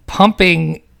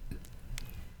pumping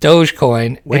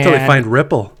Dogecoin. Wait till they find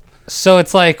Ripple. So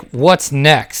it's like, what's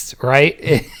next,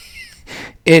 right?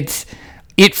 It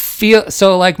feels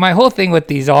so like my whole thing with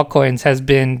these altcoins has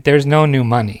been there's no new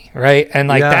money, right? And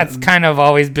like that's kind of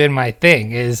always been my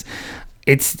thing is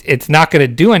it's not going to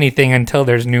do anything until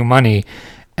there's new money,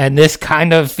 and this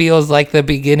kind of feels like the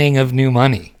beginning of new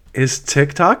money. Is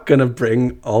TikTok gonna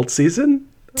bring alt season?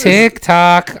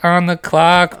 TikTok on the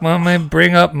clock, mama,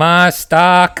 bring up my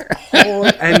stock.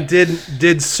 And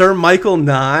did Sir Michael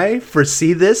Nye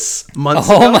foresee this months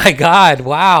ago? Oh my God!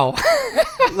 Wow.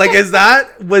 Like, was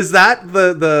that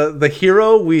the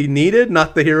hero we needed,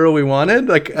 not the hero we wanted?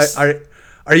 Like,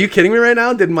 are you kidding me right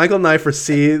now? Did Michael Nye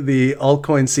foresee the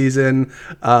altcoin season,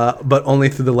 but only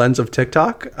through the lens of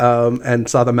TikTok, and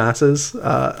saw the masses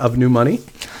of new money?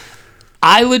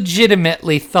 I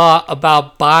legitimately thought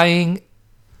about buying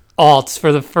alts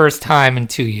for the first time in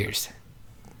 2 years.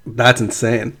 That's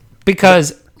insane.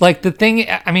 Because, like, the thing,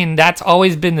 I mean, that's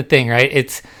always been the thing,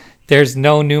 right? There's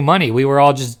no new money. We were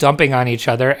all just dumping on each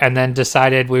other and then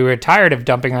decided we were tired of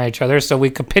dumping on each other, so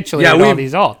we capitulated all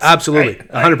these alts. Absolutely,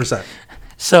 right? 100%.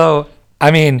 So,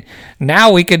 I mean,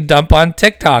 now we could dump on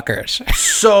TikTokers.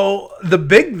 So the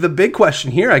big question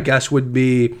here, I guess, would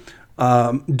be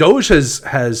Doge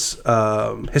has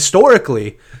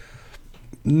historically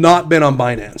not been on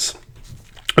Binance,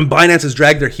 and Binance has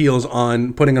dragged their heels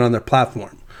on putting it on their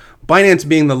platform. Binance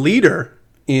being the leader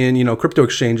in crypto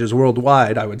exchanges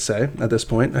worldwide, I would say at this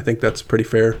point. I think that's a pretty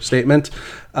fair statement.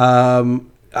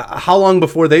 How long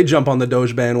before they jump on the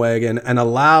Doge bandwagon and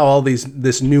allow all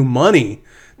this new money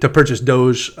to purchase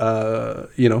Doge,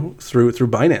 through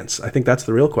Binance? I think that's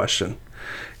the real question.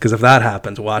 Because if that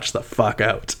happens, watch the fuck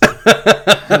out.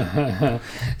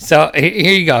 So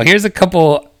here you go. Here's a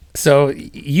couple. So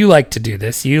you like to do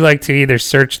this. You like to either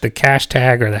search the cash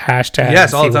tag or the hashtag.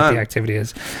 Yes, all the see time. What the activity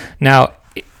is. Now,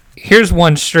 here's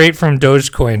one straight from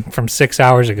Dogecoin from 6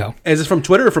 hours ago. Is this from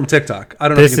Twitter or from TikTok? I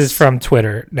don't know. This is from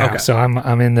Twitter now, okay. So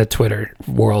I'm in the Twitter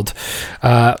world.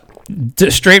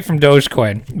 Straight from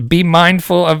Dogecoin. Be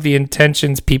mindful of the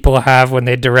intentions people have when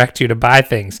they direct you to buy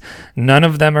things. None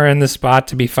of them are in the spot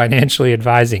to be financially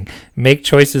advising. Make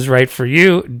choices right for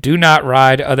you. Do not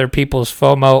ride other people's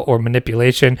FOMO or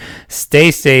manipulation.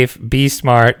 Stay safe. Be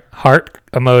smart. Heart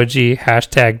emoji.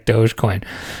 Hashtag Dogecoin.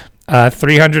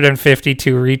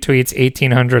 352 retweets.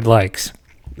 1,800 likes.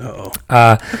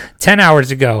 Uh-oh. 10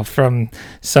 hours ago from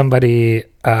somebody,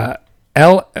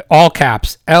 all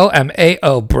caps,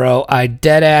 LMAO, bro. I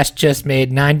dead ass just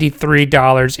made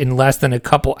 $93 in less than a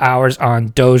couple hours on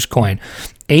Dogecoin.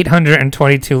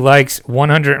 822 likes,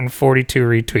 142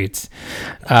 retweets.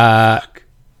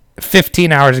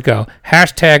 15 hours ago,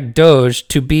 hashtag Doge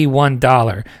to be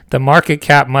 $1. The market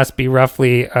cap must be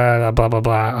roughly, blah, blah,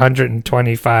 blah,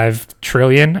 125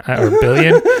 trillion or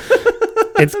billion.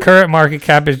 Its current market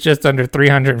cap is just under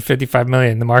 355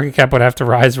 million. The market cap would have to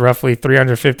rise roughly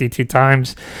 352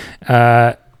 times.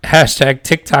 Hashtag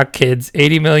TikTok kids,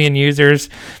 80 million users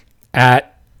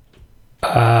at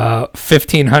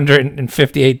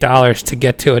 $1,558 to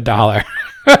get to $1.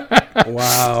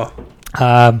 Wow.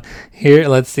 Here,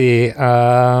 let's see.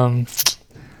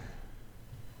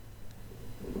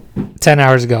 10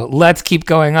 hours ago. Let's keep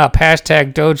going up.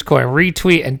 Hashtag Dogecoin.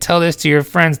 Retweet and tell this to your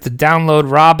friends to download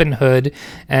Robinhood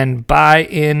and buy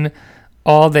in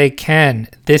all they can.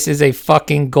 This is a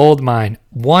fucking gold mine.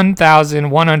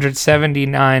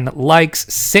 1,179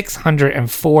 likes,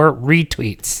 604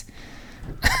 retweets.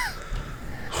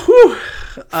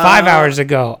 5 hours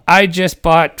ago, I just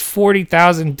bought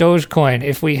 40,000 Dogecoin.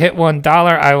 If we hit $1,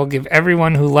 I will give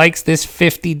everyone who likes this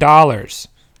 $50.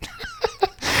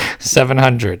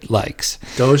 700 likes.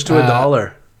 Doge to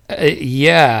 $1.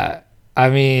 Yeah, I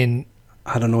mean,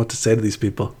 I don't know what to say to these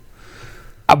people.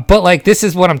 but like, this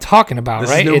is what I'm talking about, This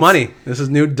right? is new money. This is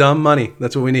new dumb money.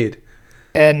 That's what we need.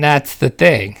 And that's the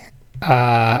thing.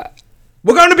 We're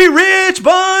going to be rich,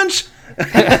 bunch.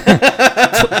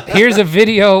 Here's a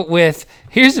video with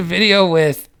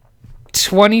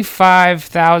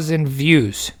 25,000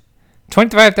 views.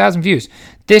 25,000 views.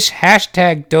 This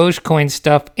hashtag Dogecoin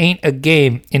stuff ain't a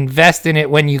game. Invest in it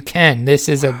when you can. This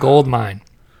is a gold mine.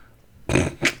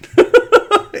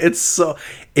 It's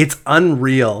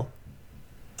unreal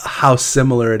how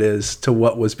similar it is to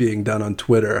what was being done on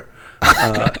Twitter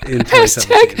in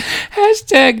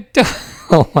 2017.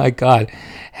 Oh my God.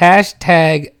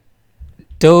 Hashtag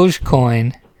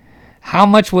Dogecoin. How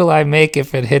much will I make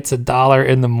if it hits $1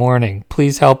 in the morning?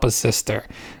 Please help a sister.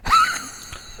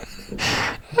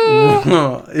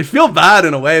 You feel bad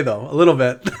in a way, though, a little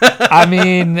bit. I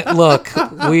mean, look,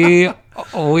 we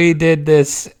did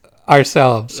this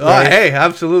ourselves. Right? Hey,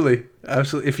 absolutely.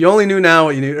 If you only knew now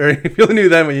what you knew, or if you only knew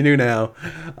then what you knew now,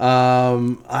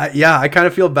 I kind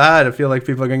of feel bad. I feel like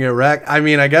people are gonna get wrecked. I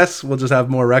mean, I guess we'll just have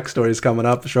more wreck stories coming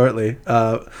up shortly.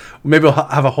 Maybe we'll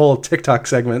have a whole TikTok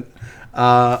segment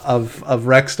of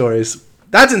wreck stories.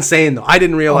 That's insane, though. I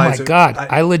didn't realize. Oh my God!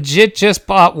 I legit just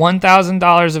bought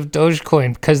 $1,000 of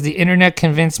Dogecoin because the internet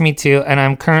convinced me to, and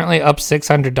I'm currently up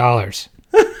 $600.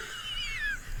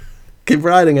 Keep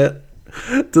riding it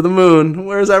to the moon.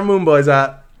 Where's our moon boys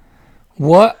at?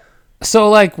 What? So,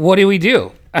 like, what do we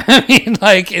do? I mean,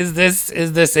 like, is this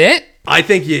it? I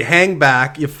think you hang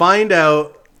back. You find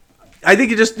out. I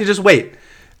think you just wait.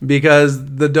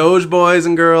 Because the Doge boys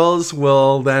and girls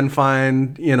will then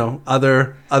find,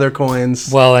 other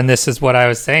coins. Well, and this is what I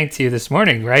was saying to you this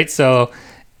morning, right? So,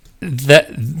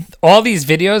 all these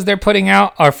videos they're putting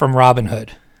out are from Robinhood.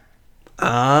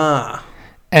 Ah.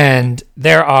 And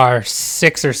there are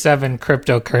 6 or 7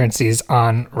 cryptocurrencies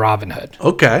on Robinhood.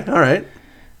 Okay, all right.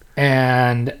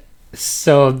 And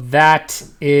so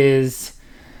that's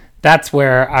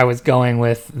where I was going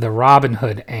with the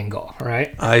Robinhood angle,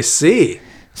 right? I see.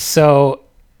 So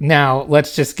now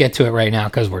let's just get to it right now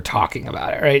because we're talking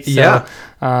about it, right? So, yeah.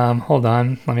 Hold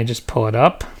on. Let me just pull it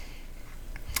up.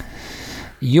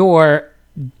 Your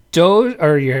Doge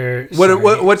or your...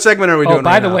 What segment are we doing right now?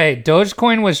 Oh, by the way,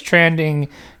 Dogecoin was trending...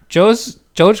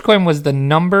 Dogecoin was the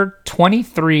number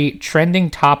 23 trending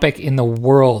topic in the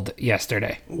world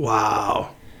yesterday.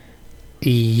 Wow.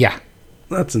 Yeah.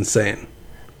 That's insane.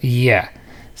 Yeah.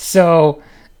 So,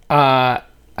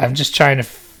 I'm just trying to...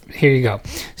 Here you go.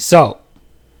 So,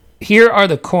 here are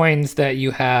the coins that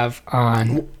you have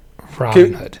on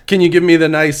Robinhood. Can you give me the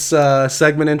nice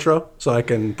segment intro so I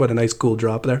can put a nice cool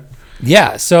drop there?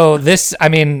 Yeah. So this, I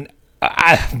mean,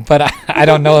 I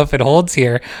don't know if it holds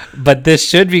here, but this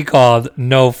should be called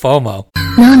No FOMO.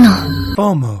 No.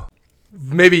 FOMO.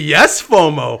 Maybe yes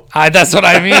FOMO. That's what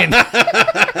I mean.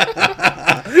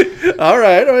 All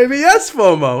right. Or maybe yes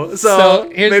FOMO. So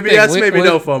maybe yes, maybe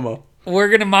no FOMO. We're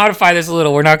going to modify this a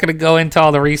little. We're not going to go into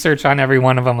all the research on every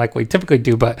one of them like we typically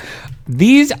do, but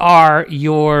these are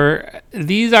your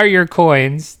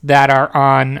coins that are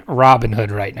on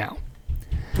Robinhood right now.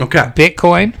 Okay.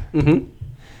 Bitcoin,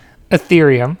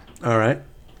 Ethereum, all right.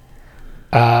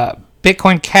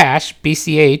 Bitcoin Cash,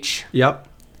 BCH, Yep.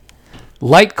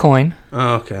 Litecoin,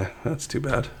 Oh, okay. That's too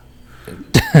bad.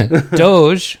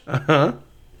 Doge,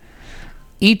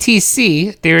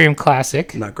 ETC, Ethereum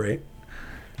Classic, Not great.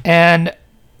 and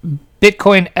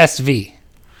Bitcoin SV.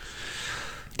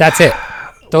 That's it.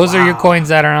 Those are your coins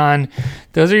that are on.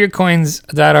 Those are your coins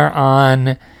that are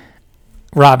on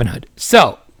Robinhood.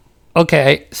 So,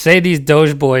 okay, say these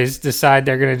Doge boys decide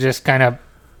they're gonna just kind of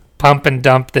pump and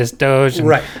dump this Doge and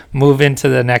Right. move into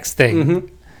the next thing.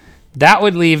 That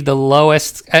would leave the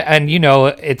lowest, and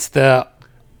it's the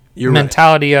You're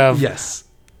mentality right. of Yes.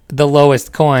 the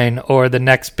lowest coin or the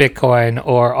next Bitcoin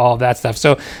or all that stuff.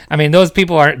 So, I mean, these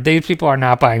people are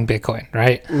not buying Bitcoin,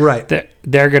 right? Right.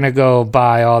 They're going to go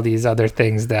buy all these other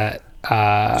things that,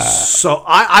 So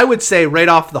I would say right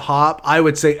off the hop, I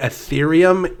would say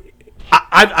Ethereum.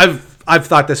 I've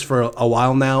thought this for a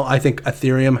while now. I think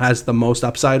Ethereum has the most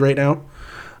upside right now.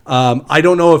 I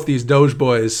don't know if these Doge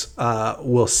boys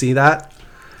will see that.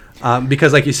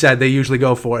 Because, like you said, they usually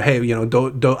go for, hey, I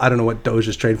don't know what Doge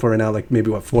is trading for right now, like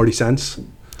maybe 40 cents?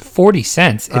 40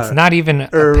 cents. It's not even a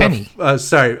penny.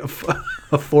 Sorry, a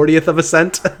 40th of a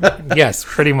cent? Yes,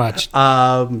 pretty much.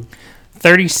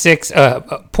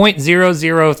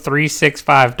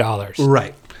 0.00365 dollars.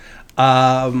 Right.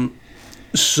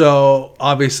 So,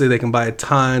 obviously, they can buy a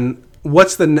ton.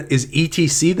 Is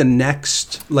ETC the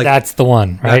next? That's the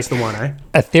one, right? That's the one, eh?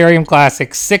 Ethereum Classic,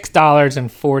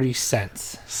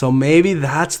 $6.40. So maybe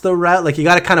that's the route. Like you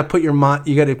got to kind of put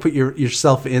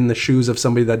yourself in the shoes of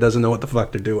somebody that doesn't know what the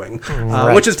fuck they're doing,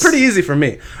 which is pretty easy for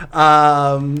me.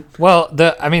 Well,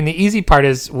 the easy part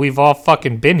is we've all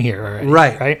fucking been here already,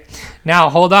 right? Now,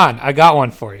 hold on, I got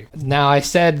one for you. Now, I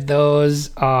said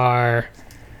those are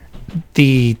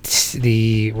the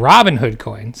Robinhood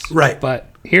coins, Right. But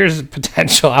here's a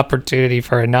potential opportunity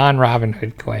for a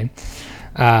non-Robinhood coin.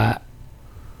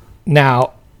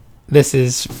 Now, this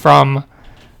is from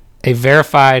a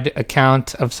verified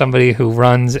account of somebody who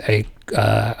runs a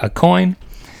coin.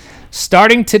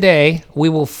 Starting today, we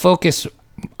will focus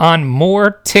on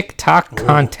more TikTok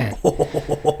content.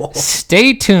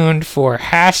 Stay tuned for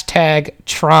hashtag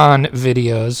Tron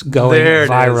videos going There it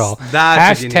viral. is.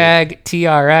 That's what you Hashtag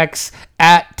TRX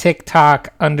at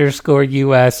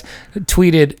TikTok_US,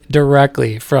 tweeted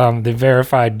directly from the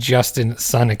verified Justin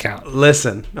Sun account.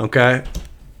 Listen, okay.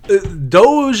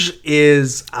 Doge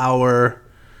is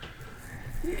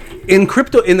in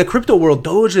the crypto world.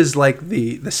 Doge is like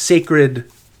the sacred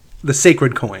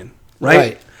coin,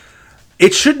 right?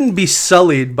 It shouldn't be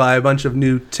sullied by a bunch of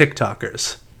new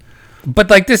TikTokers. But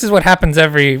this is what happens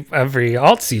every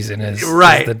alt season is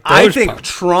Right. is the Doge I think pump.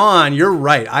 Tron, you're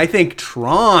right. I think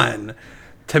Tron,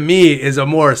 to me, is a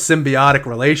more symbiotic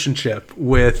relationship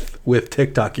with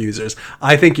TikTok users.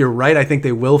 I think you're right. I think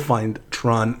they will find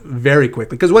Tron very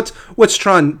quickly. Because what's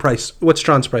Tron's price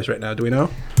right now? Do we know?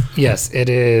 Yes, it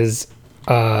is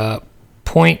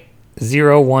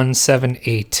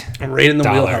 0.0178. Right in the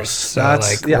dollars. wheelhouse. So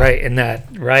That's right in the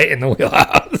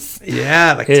wheelhouse.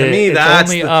 Yeah, to me, that's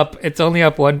it's only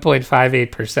up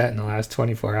 1.58% in the last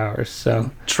 24 hours.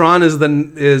 So Tron is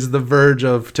the Verge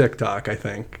of TikTok. I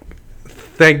think.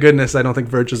 Thank goodness I don't think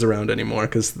Verge is around anymore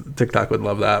because TikTok would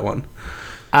love that one.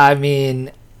 I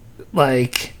mean,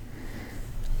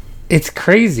 it's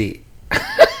crazy.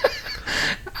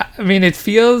 I mean, it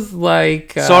feels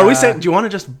like. So are we saying? Do you want to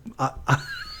just?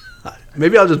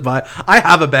 Maybe I'll just buy. I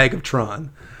have a bag of Tron.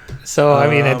 So I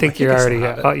mean, I think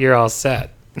you're all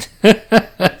set,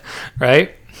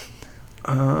 right?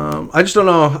 I just don't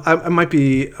know. I might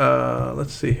be.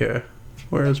 Let's see here.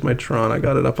 Where is my Tron? I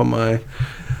got it up on my.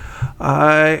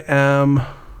 I am.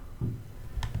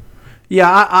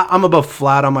 Yeah, I'm about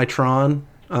flat on my Tron.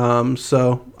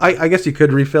 So I guess you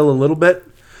could refill a little bit.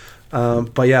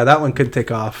 But yeah, that one could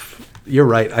take off. You're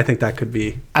right. I think that could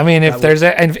be. I mean, if there's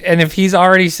and if he's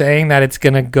already saying that it's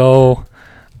gonna go,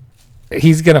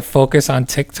 he's gonna focus on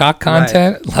TikTok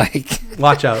content.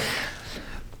 Watch out.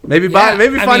 Maybe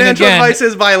financial advice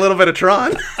is buy a little bit of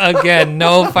Tron. Again,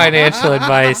 no financial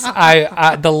advice.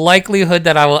 The likelihood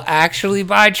that I will actually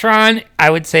buy Tron, I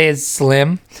would say, is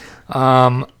slim.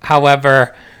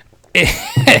 However,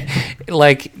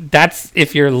 that's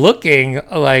if you're looking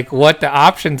what the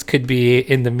options could be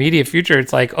in the immediate future.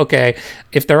 It's okay,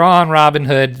 if they're all on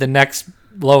Robinhood, the next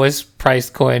lowest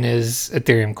priced coin is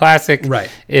Ethereum Classic.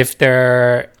 Right. If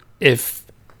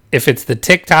it's the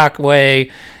TikTok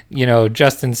way,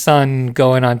 Justin Sun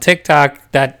going on TikTok,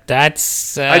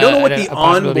 that's I don't know what the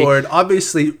onboard.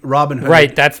 Obviously, Robinhood.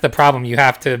 Right, that's the problem. You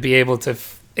have to be able to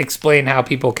explain how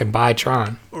people can buy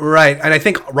Tron. Right, and I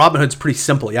think Robinhood's pretty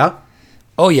simple. Yeah.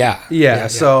 Oh yeah. Yeah.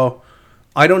 So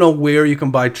I don't know where you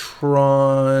can buy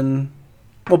Tron.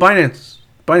 Well, Binance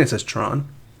has Tron.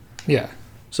 Yeah.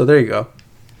 So there you go.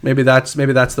 Maybe that's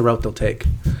the route they'll take.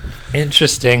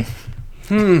 Interesting.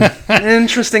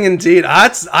 Interesting indeed.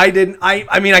 I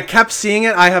mean, I kept seeing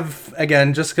it. I have,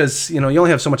 again, just because, you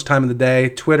only have so much time in the day.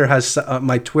 Twitter has,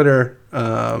 my Twitter,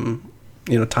 time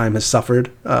has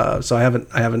suffered. So I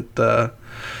haven't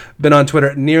been on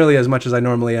Twitter nearly as much as I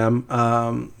normally am.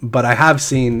 But I have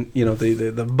seen,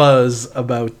 the buzz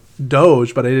about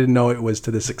Doge, but I didn't know it was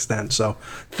to this extent. So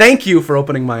thank you for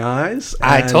opening my eyes.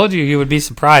 I told you would be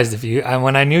surprised if you,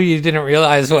 when I knew you didn't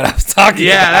realize what I was talking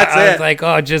about. That's I it. was like,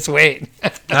 oh, just wait.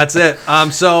 That's it.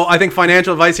 So I think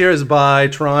financial advice here is by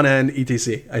Tron and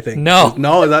ETC, I think. No,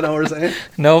 is that not what we're saying?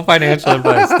 No financial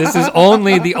advice. This is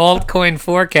only the altcoin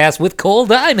forecast with Cole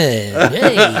Diamond.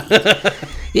 Hey,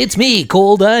 it's me,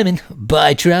 Cole Diamond,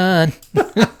 by Tron.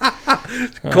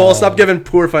 Cole, stop giving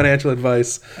poor financial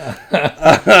advice.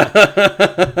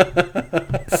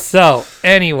 So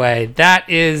anyway, that's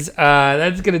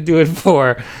gonna do it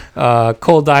for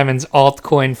Cole Diamond's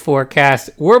altcoin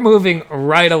forecast. We're moving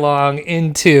right along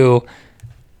into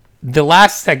the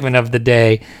last segment of the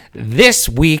day, This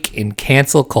Week in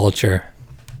Cancel Culture.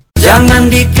 Jangan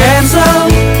di-cancel,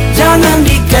 jangan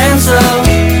di-cancel.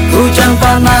 Hujan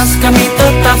panas kami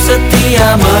tetap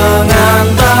setia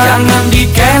mengantar. Jangan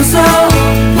di-cancel,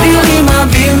 beri 5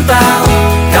 bintang.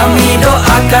 Kami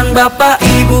doakan bapak,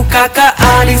 ibu, kakak,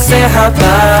 adik sehat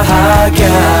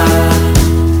bahagia.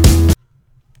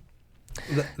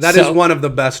 That is one of the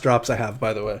best drops I have,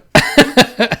 by the way.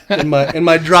 in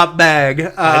my drop bag.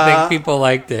 I think people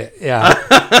liked it. Yeah.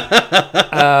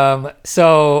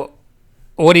 So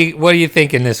what are you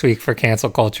thinking this week for cancel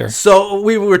culture? So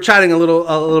we were chatting a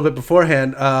little bit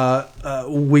beforehand.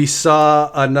 We saw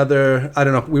another. I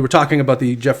don't know. We were talking about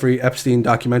the Jeffrey Epstein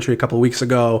documentary a couple of weeks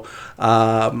ago,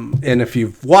 and if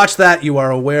you've watched that, you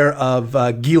are aware of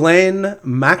Ghislaine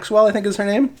Maxwell. I think is her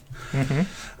name.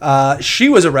 Mm-hmm. She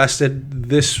was arrested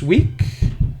this week.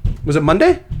 Was it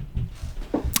Monday?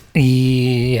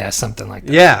 Yeah, something like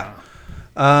that. Yeah.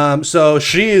 So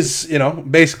she's,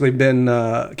 basically been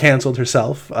canceled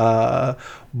herself.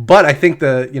 But I think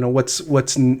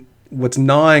what's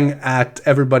gnawing at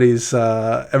everybody's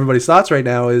thoughts right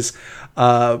now is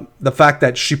the fact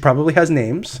that she probably has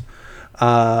names.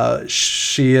 I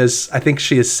think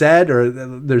she has said, or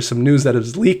there's some news that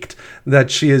has leaked, that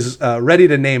she is ready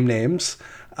to name names.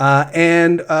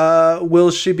 And will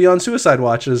she be on suicide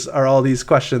watches? Are all these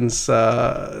questions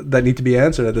that need to be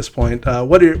answered at this point?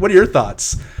 What are your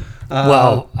thoughts?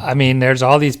 Well, I mean, there's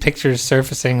all these pictures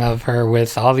surfacing of her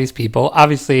with all these people.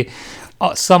 Obviously,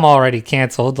 some already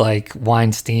canceled, like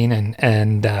Weinstein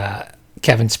and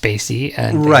Kevin Spacey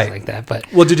and things like that. But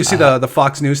did you see the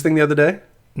Fox News thing the other day?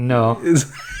 No.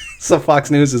 So Fox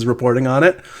News is reporting on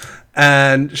it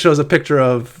and shows a picture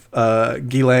of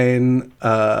Ghislaine,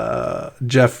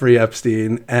 Jeffrey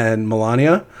Epstein, and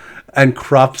Melania, and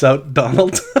crops out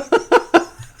Donald.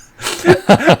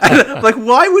 Like,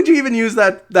 why would you even use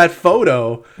that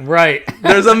photo? Right.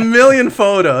 There's a million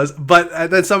photos, but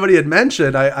then somebody had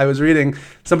mentioned, I was reading,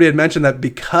 somebody had mentioned that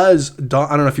because, I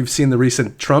don't know if you've seen the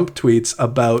recent Trump tweets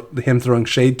about him throwing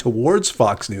shade towards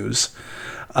Fox News,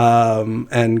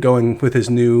 and going with his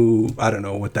new, I don't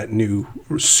know what that new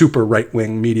super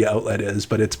right-wing media outlet is,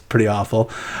 but it's pretty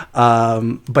awful.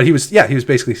 But he was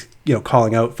basically,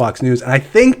 calling out Fox News. And I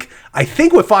think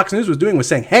what Fox News was doing was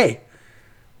saying, hey,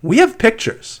 we have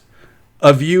pictures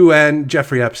of you and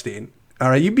Jeffrey Epstein. All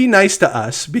right, you be nice to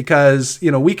us because,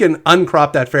 we can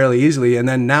uncrop that fairly easily. And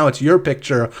then now it's your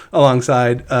picture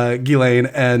alongside Ghislaine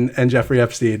and Jeffrey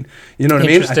Epstein. You know what I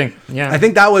mean? Interesting. Yeah. I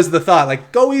think that was the thought.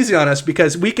 Like, go easy on us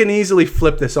because we can easily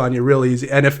flip this on you real easy.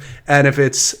 And if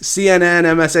it's CNN,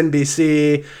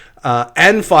 MSNBC,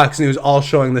 and Fox News all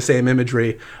showing the same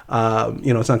imagery, it's not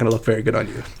going to look very good on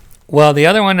you. Well, the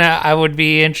other one I would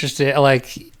be interested,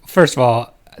 like, first of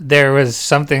all, there was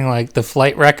something like the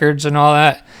flight records and all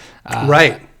that.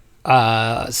 Right.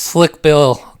 Slick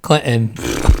Bill Clinton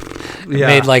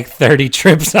made like 30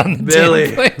 trips on the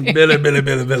Billy.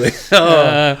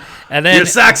 Oh. And then your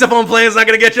saxophone playing is not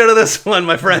going to get you out of this one,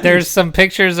 my friend. There's some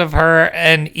pictures of her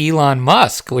and Elon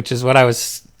Musk, which is what I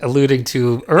was alluding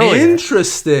to earlier.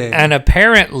 Interesting. And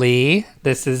apparently,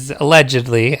 this is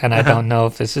allegedly, and I don't know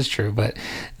if this is true, but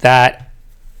that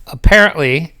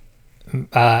apparently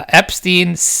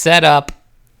Epstein set up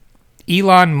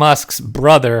Elon Musk's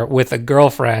brother with a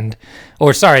girlfriend,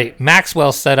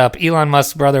 Maxwell set up Elon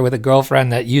Musk's brother with a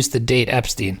girlfriend that used to date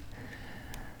Epstein.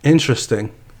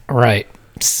 Interesting. Right.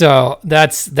 So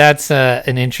that's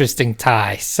an interesting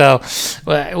tie. So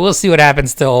we'll see what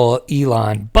happens to old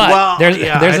Elon. But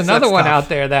there's another one out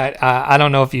there that I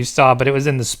don't know if you saw, but it was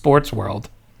in the sports world.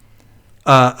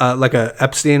 Like a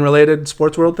Epstein-related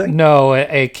sports world thing? No,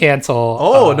 a cancel.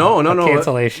 No.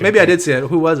 Cancellation. Maybe I did see it.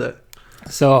 Who was it?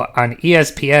 So on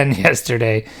ESPN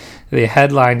yesterday, the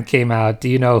headline came out. Do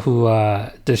you know who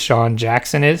Deshaun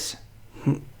Jackson is?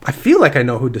 I feel like I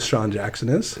know who Deshaun Jackson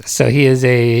is. So he is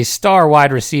a star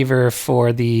wide receiver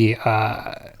for the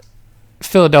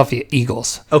Philadelphia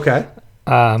Eagles. Okay.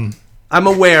 I'm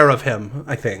aware of him,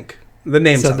 I think. The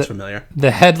name sounds familiar.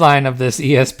 The headline of this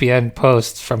ESPN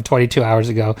post from 22 hours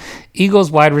ago,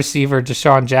 Eagles wide receiver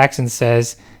Deshaun Jackson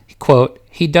says, quote,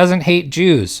 he doesn't hate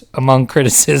Jews among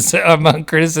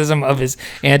criticism of his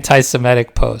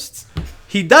anti-Semitic posts.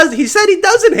 He does. He said he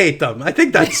doesn't hate them. I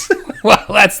think that's... Well,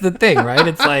 that's the thing, right?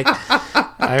 It's like,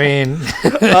 I mean...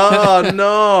 Oh,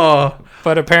 no.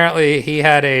 But apparently he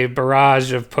had a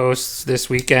barrage of posts this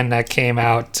weekend that came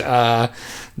out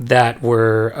that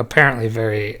were apparently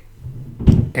very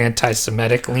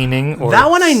anti-Semitic leaning. Or that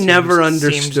one I never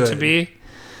understood. Seemed to be.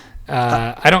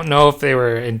 I don't know if they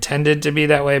were intended to be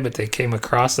that way, but they came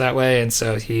across that way, and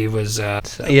so he was...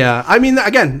 Yeah, I mean,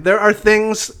 again, there are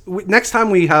things... Next time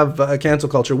we have cancel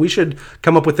culture, we should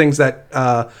come up with things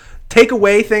that take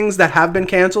away things that have been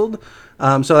canceled.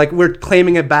 So, like, we're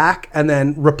claiming it back and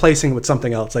then replacing it with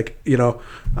something else. Like, you know,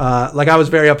 like I was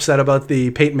very upset about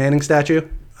the Peyton Manning statue.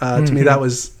 To me, that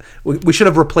was... We should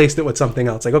have replaced it with something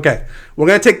else. Like, okay, we're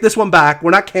going to take this one back.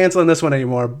 We're not canceling this one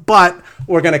anymore, but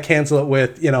we're going to cancel it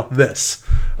with, you know, this.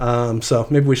 So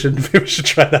maybe we should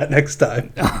try that next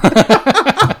time.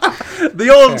 The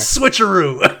old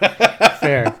switcheroo.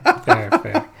 Fair.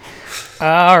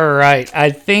 All right.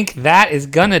 I think that is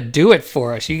going to do it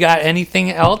for us. You got anything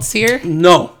else here?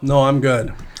 No, I'm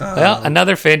good. Well,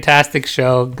 another fantastic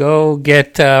show. Go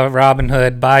get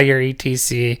Robinhood, buy your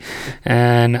ETC,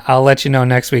 and I'll let you know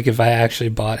next week if I actually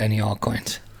bought any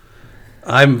altcoins.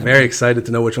 I'm very excited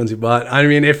to know which ones you bought. I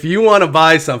mean, if you want to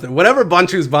buy something, whatever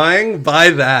Bunchu's buying,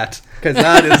 buy that, because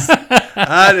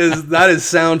that is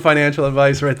sound financial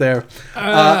advice right there.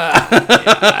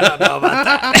 I don't know about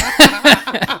that.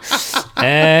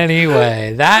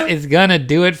 Anyway, that is gonna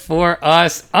do it for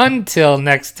us. Until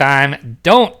next time,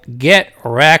 don't get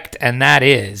wrecked, and that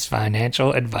is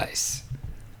financial advice.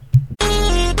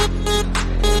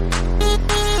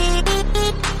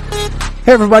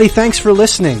 Hey everybody, thanks for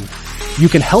listening. You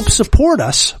can help support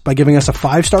us by giving us a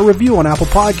 5-star review on Apple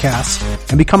Podcasts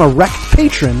and become a Wrecked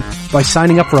patron by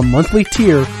signing up for a monthly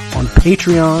tier on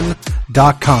Patreon.com.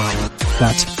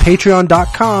 That's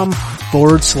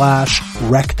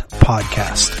patreon.com/Wrecked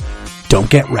Podcast. Don't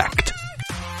get wrecked.